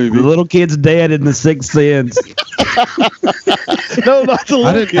that movie. The little kid's dead in The Sixth Sense. No, not the little kid.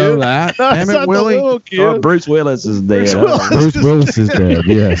 I didn't know that. That's Damn it, not Willie. The little kid. Oh, Bruce Willis is dead. Bruce Willis is dead,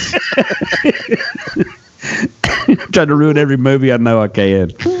 yes. I'm trying to ruin every movie I know I can.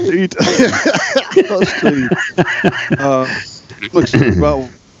 Looks about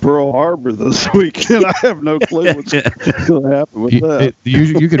Pearl Harbor this weekend. I have no clue what's going to happen with that.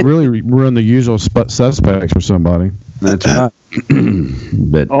 You could really ruin the usual suspects for somebody. That's right.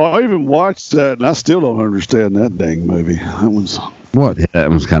 But I even watched that, and I still don't understand that dang movie. That was what? Yeah,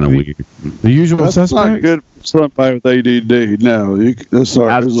 that was kind of weird. The Usual That's Suspects? not good for somebody with ADD. No, this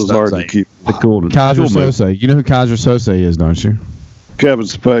was hard to keep. The cool Kaiser Sose. You know who Kaiser Sose is, don't you? Kevin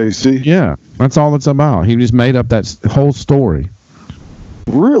Spacey. Yeah, that's all it's about. He just made up that whole story.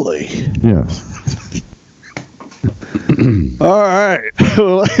 Really? Yes. All right.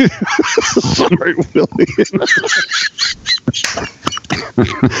 Sorry, Willie.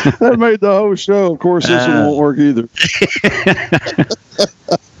 That made the whole show. Of course, this one won't work either.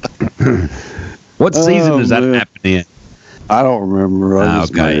 What season does that happen in? I don't remember.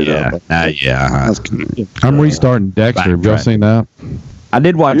 I'm restarting Dexter. Have y'all seen that? I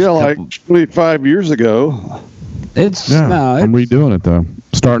did watch. Yeah, like 25 years ago. I'm redoing it though.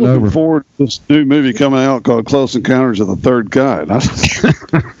 Starting over. Looking forward to this new movie coming out called Close Encounters of the Third Kind.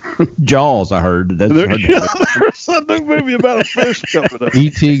 Jaws, I heard. There's a new movie about a fish coming up.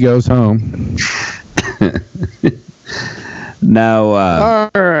 E.T. goes home. No. All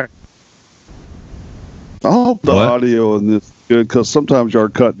right. I hope the audio in this is good because sometimes you're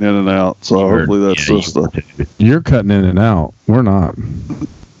cutting in and out. So hopefully that's just You're cutting in and out. We're not.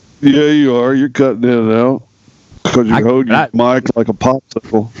 Yeah, you are. You're cutting in and out because you hold your mic like a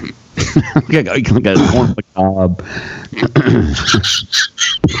popsicle. Like a corn cob.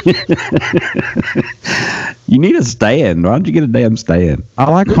 You need a stand. Why don't you get a damn stand?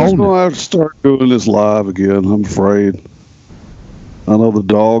 I like holding it. I'm going to have to start doing this live again, I'm afraid. I know the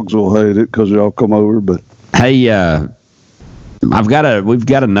dogs will hate it because y'all come over, but hey, we've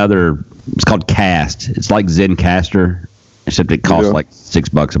got another. It's called Cast. It's like Zencaster, except it costs like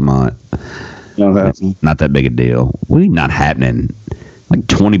 $6 a month. Not happening. Not that big a deal. What are you not happening? Like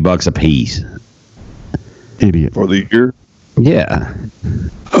 $20 a piece. Idiot. For the year? Yeah.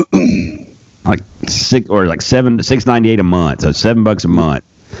 Like $6.98 a month. So $7 a month.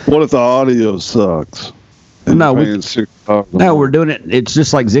 What if the audio sucks? No, we're doing it. It's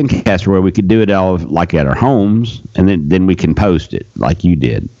just like Zencaster, where we could do it all like at our homes, and then we can post it like you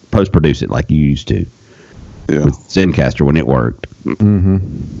did, post produce it like you used to. Yeah, with Zencaster when it worked.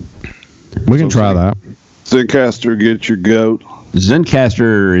 Mm-hmm. We can try that. Zencaster, get your goat.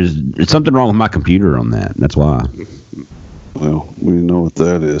 Zencaster it's something wrong with my computer on that. That's why. Well, we know what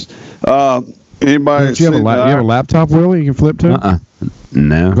that is. Anybody? Do you have a laptop, Willie? You can flip to?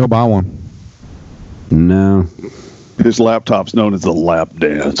 No. Go buy one. No. His laptop's known as a lap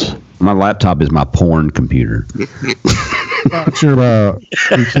dance. My laptop is my porn computer. Not your,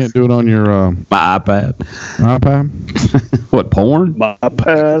 you can't do it on your my iPad. What, porn? My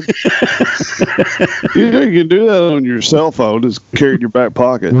iPad. You can do that on your cell phone. Just carry it in your back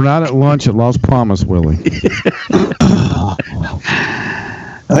pocket. We're not at lunch at Lost Promise, Willie.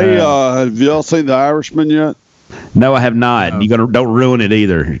 Hey, have y'all seen The Irishman yet? No, I have not. You don't ruin it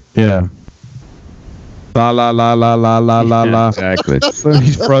either. Yeah. La la la la la la la la. Exactly.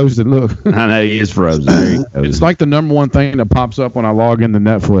 He's frozen. Look. I know he is frozen. It's like the number one thing that pops up when I log into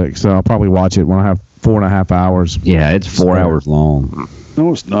Netflix. So I'll probably watch it when I have 4.5 hours. Yeah, it's 4 hours long.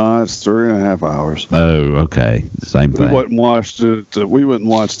 No, it's not. It's 3.5 hours. Oh, okay. Same thing. We went and watched it at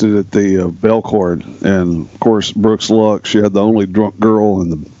the Belcourt, and of course Brooks Luck. She had the only drunk girl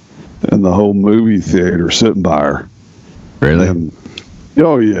in the whole movie theater sitting by her. Really? And,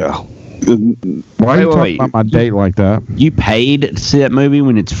 oh yeah. Why are you talking about my date like that? You paid to see that movie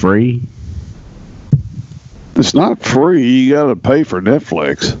when it's free? It's not free. You got to pay for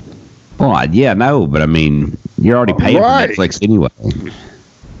Netflix. Well, yeah, no, but I mean, you're already paying for Netflix anyway.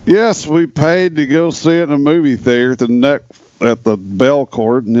 Yes, we paid to go see it in a movie theater at the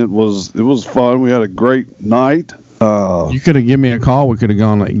Belcourt, and it was fun. We had a great night. You could have given me a call. We could have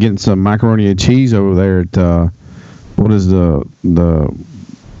gone getting some macaroni and cheese over there at what is the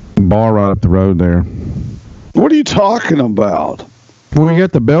bar right up the road there. What are you talking about? When we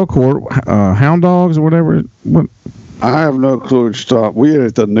got the Belcourt, Hound Dogs or whatever. What? I have no clue what you're talking. We had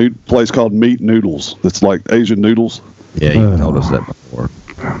at the new place called Meat Noodles. It's like Asian noodles. Yeah, you told us that before.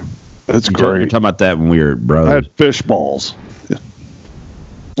 It's great. You're talking about that when we were brothers. I had fish balls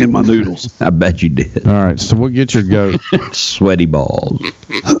in my noodles. I bet you did. All right, so what gets your goat? Sweaty balls.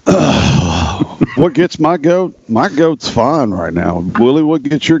 What gets my goat? My goat's fine right now. Willie, what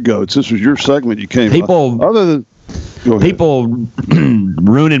gets your goats? This was your segment. You came. Other than people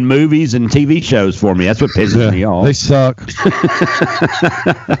ruining movies and TV shows for me. That's what pisses me off. They suck.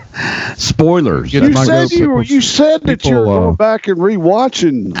 Spoilers. You said that you're going back and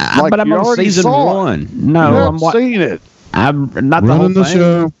rewatching. But I'm on season 1. No, I'm seen it. I'm not running the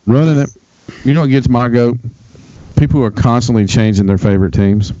show. Running it. You know what gets my goat? People who are constantly changing their favorite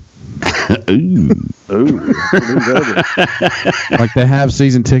teams. Ooh. Like they have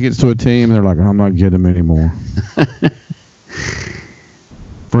season tickets to a team, they're like, I'm not getting them anymore.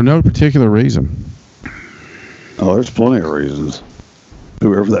 For no particular reason. Oh, there's plenty of reasons.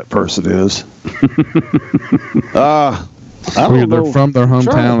 Whoever that person is. I don't know. They're from their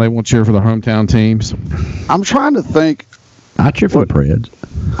hometown. They won't cheer for their hometown teams. I'm trying to think. I cheer for the Preds.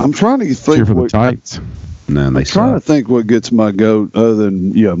 I'm trying to think. Cheer for the Titans. No, they I'm trying to think what gets my goat other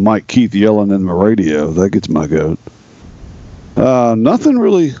than Mike Keith yelling in the radio. That gets my goat. Nothing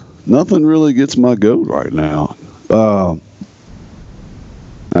really gets my goat right now.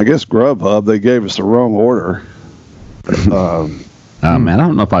 I guess Grubhub, they gave us the wrong order. Man, I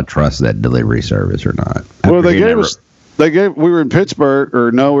don't know if I trust that delivery service or not. Well, we were in Pittsburgh,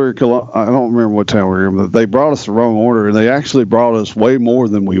 or no, we were I don't remember what town we were in, but they brought us the wrong order, and they actually brought us way more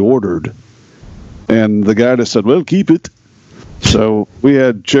than we ordered. And the guy just said, well, keep it. So we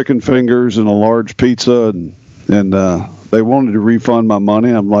had chicken fingers and a large pizza, and they wanted to refund my money.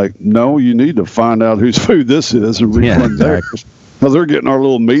 I'm like, no, you need to find out whose food this is and refund theirs. Because they're getting our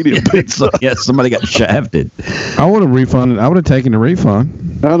little medium pizza. Yeah, somebody got shafted. I would have refunded. I would have taken the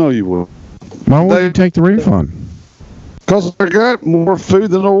refund. I know you will. Why would you take the refund? Because I got more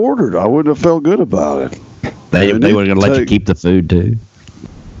food than I ordered. I wouldn't have felt good about it. They were going to let you keep the food, too?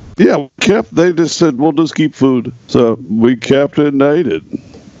 Yeah, they just said, we'll just keep food. So we kept it and ate it.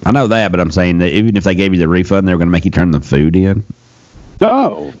 I know that, but I'm saying that even if they gave you the refund, they were going to make you turn the food in?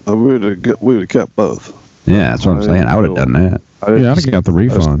 No, we would have kept both. Yeah, that's what I'm saying. I would have done that. I'd have got the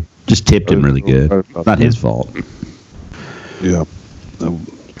refund. Just tipped him really good. Not his fault. Yeah.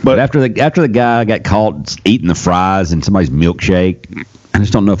 But after the guy got caught eating the fries and somebody's milkshake, I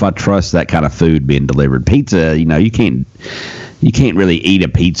just don't know if I trust that kind of food being delivered. Pizza, you can't really eat a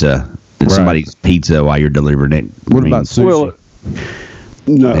pizza, somebody's pizza while you're delivering it. What about sushi? Well,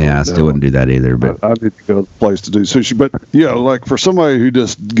 no. Yeah, I still wouldn't do that either. But I need to go to the place to do sushi. But like for somebody who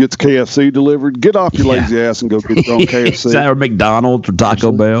just gets KFC delivered, get off your lazy ass and go get your own KFC. Or McDonald's or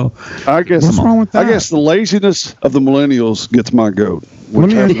Taco Bell. I guess. What's wrong with that? I guess the laziness of the millennials gets my goat. Let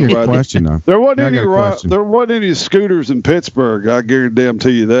me ask you a question, though. There wasn't any scooters in Pittsburgh. I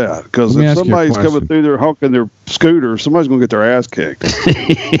guarantee you that. Because if somebody's coming through there honking their scooter, somebody's going to get their ass kicked.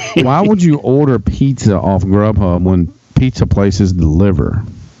 Why would you order pizza off Grubhub when pizza places deliver?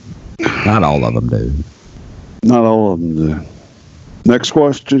 Not all of them do. Not all of them do. Next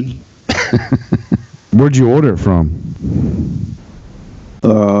question. Where'd you order it from?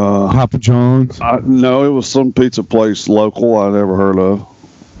 Papa John's? No, it was some pizza place local I never heard of.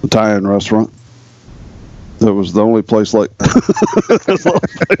 Italian restaurant. That was the only place it's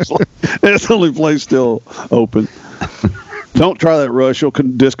the only place still open. Don't try that, Rush. You'll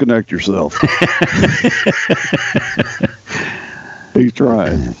disconnect yourself. He's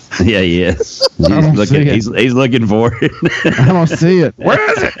trying. Yeah, he is. He's looking for it. I don't see it.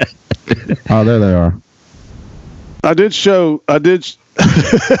 Where is it? Oh, there they are. I did show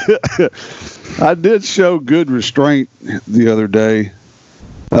good restraint the other day.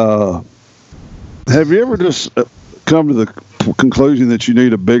 Have you ever just come to the conclusion that you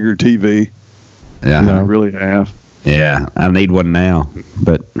need a bigger TV? Yeah, I really have. Yeah, I need one now,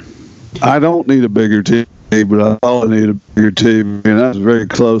 but I don't need a bigger TV, but I thought I need a bigger TV, and I was very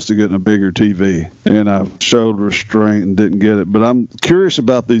close to getting a bigger TV, and I showed restraint and didn't get it. But I'm curious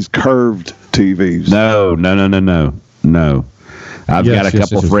about these curved TVs. No. I've got a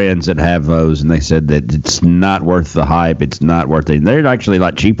couple friends that have those, and they said that it's not worth the hype. It's not worth it. They're actually a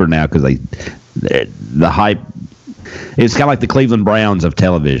lot cheaper now because the hype. It's kind of like the Cleveland Browns of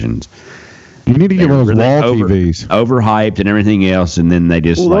televisions. You need to get one of those wall TVs. Overhyped and everything else, and then they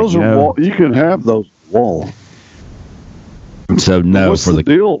just you can have those wall. So what's the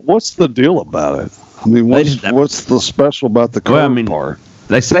deal? What's the deal about it? I mean, what's the special about the curved part?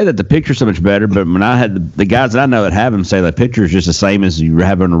 They say that the picture's so much better, but when I had the guys that I know that have them say the picture is just the same as you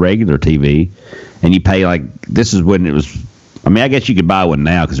have on a regular TV, and you pay this is when it was. I mean, I guess you could buy one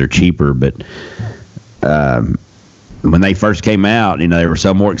now because they're cheaper, but when they first came out, they were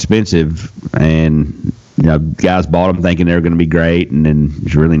so more expensive, and guys bought them thinking they were going to be great, and then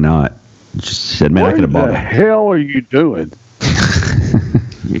it's really not. Just said, man, I could have bought it. What the hell are you doing?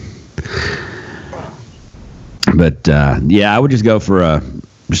 But I would just go for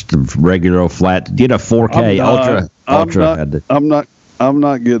just a regular old flat. Get a 4K Ultra. I'm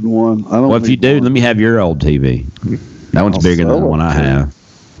not getting one. I don't. Well, if you do, let me have your old TV. That one's bigger than the one I have.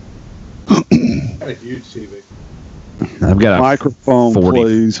 I got a huge TV. I've got a microphone, 40,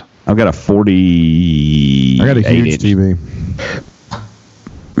 please. I've got a 40. I got a huge TV.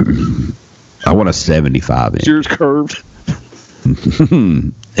 I want a 75 inch. Yours curved.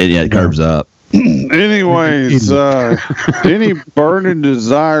 It curves up. Anyways, any burning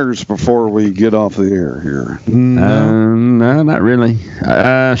desires before we get off the air here? No, not really.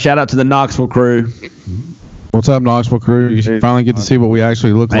 Shout out to the Knoxville crew. What's up, Knoxville crew? You finally get to see what we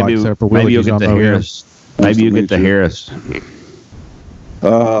actually look like, except for Willie. Maybe you'll get to hear us. Maybe you get to hear us.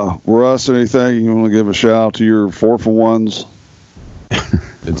 Russ, anything you want to give a shout out to your 4-for-1s?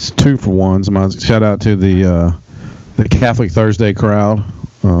 It's 2-for-1s. Shout out to the Catholic Thursday crowd.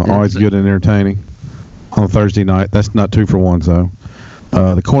 Always good and entertaining on Thursday night. That's not 2-for-1s though.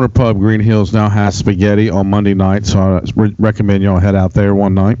 The Corner Pub Green Hills now has spaghetti on Monday night, so I recommend y'all head out there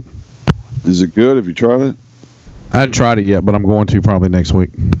one night. Is it good? Have you tried it? I haven't tried it yet, but I'm going to probably next week.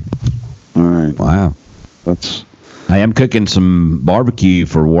 All right. Wow. I am cooking some barbecue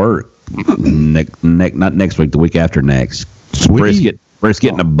for work. Not next week, the week after next. Sweet.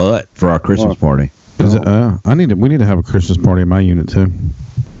 Brisket and a butt for our Christmas party. Is it, we need to have a Christmas party in my unit too.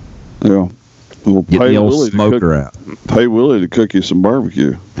 Yeah. We'll Get the old smoker out. Pay Willie to cook you some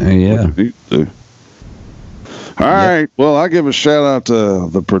barbecue. Yeah. What you need to do. All right. Well, I give a shout out to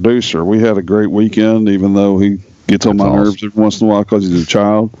the producer. We had a great weekend, even though he gets on my nerves every once in a while because he's a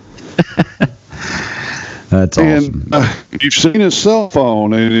child. That's awesome. And if you've seen his cell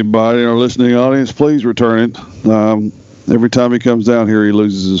phone, anybody in our listening audience, please return it. Every time he comes down here, he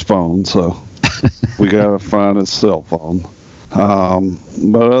loses his phone, so we got to find his cell phone.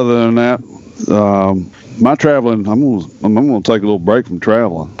 But other than that, my traveling, I'm gonna take a little break from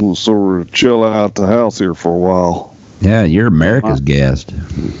traveling. I'm gonna sort of chill out the house here for a while. Yeah, you're America's guest.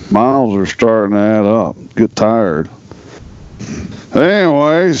 Miles are starting to add up. Get tired.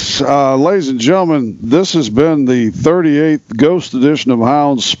 Anyways, ladies and gentlemen, this has been the 38th Ghost edition of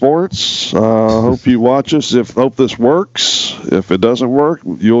Hound Sports. Hope you watch us. Hope this works. If it doesn't work,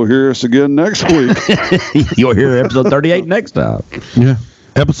 you'll hear us again next week. You'll hear episode 38 next time. Yeah.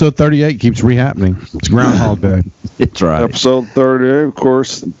 Episode 38 keeps rehappening. It's Groundhog Day. That's right. Episode 38, of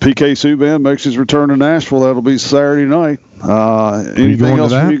course. PK Subban makes his return to Nashville. That'll be Saturday night. Anything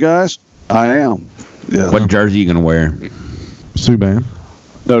else from you guys? I am. Yeah. What jersey are you going to wear? Subban.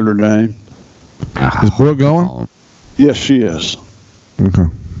 Notre Dame. Is Brooke going? Yes, she is. Okay.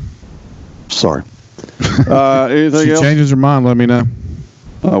 Sorry. Anything she else? Changes her mind, let me know.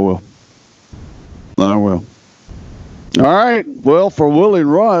 I will. All right. Well, for Willie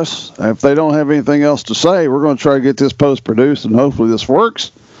and Russ, if they don't have anything else to say, we're going to try to get this post produced, and hopefully this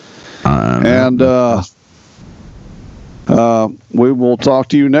works. And we will talk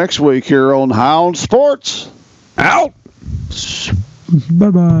to you next week here on Hound Sports. Out.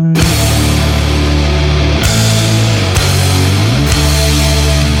 Bye-bye.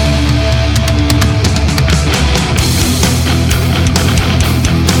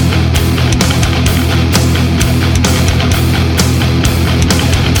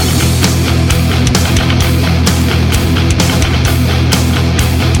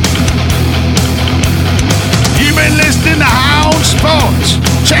 You've been listening to Hound Sports.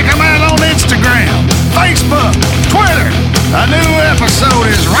 Check them out on Instagram, Facebook, Twitter. A new episode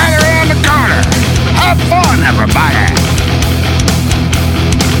is right around the corner. Have fun, everybody.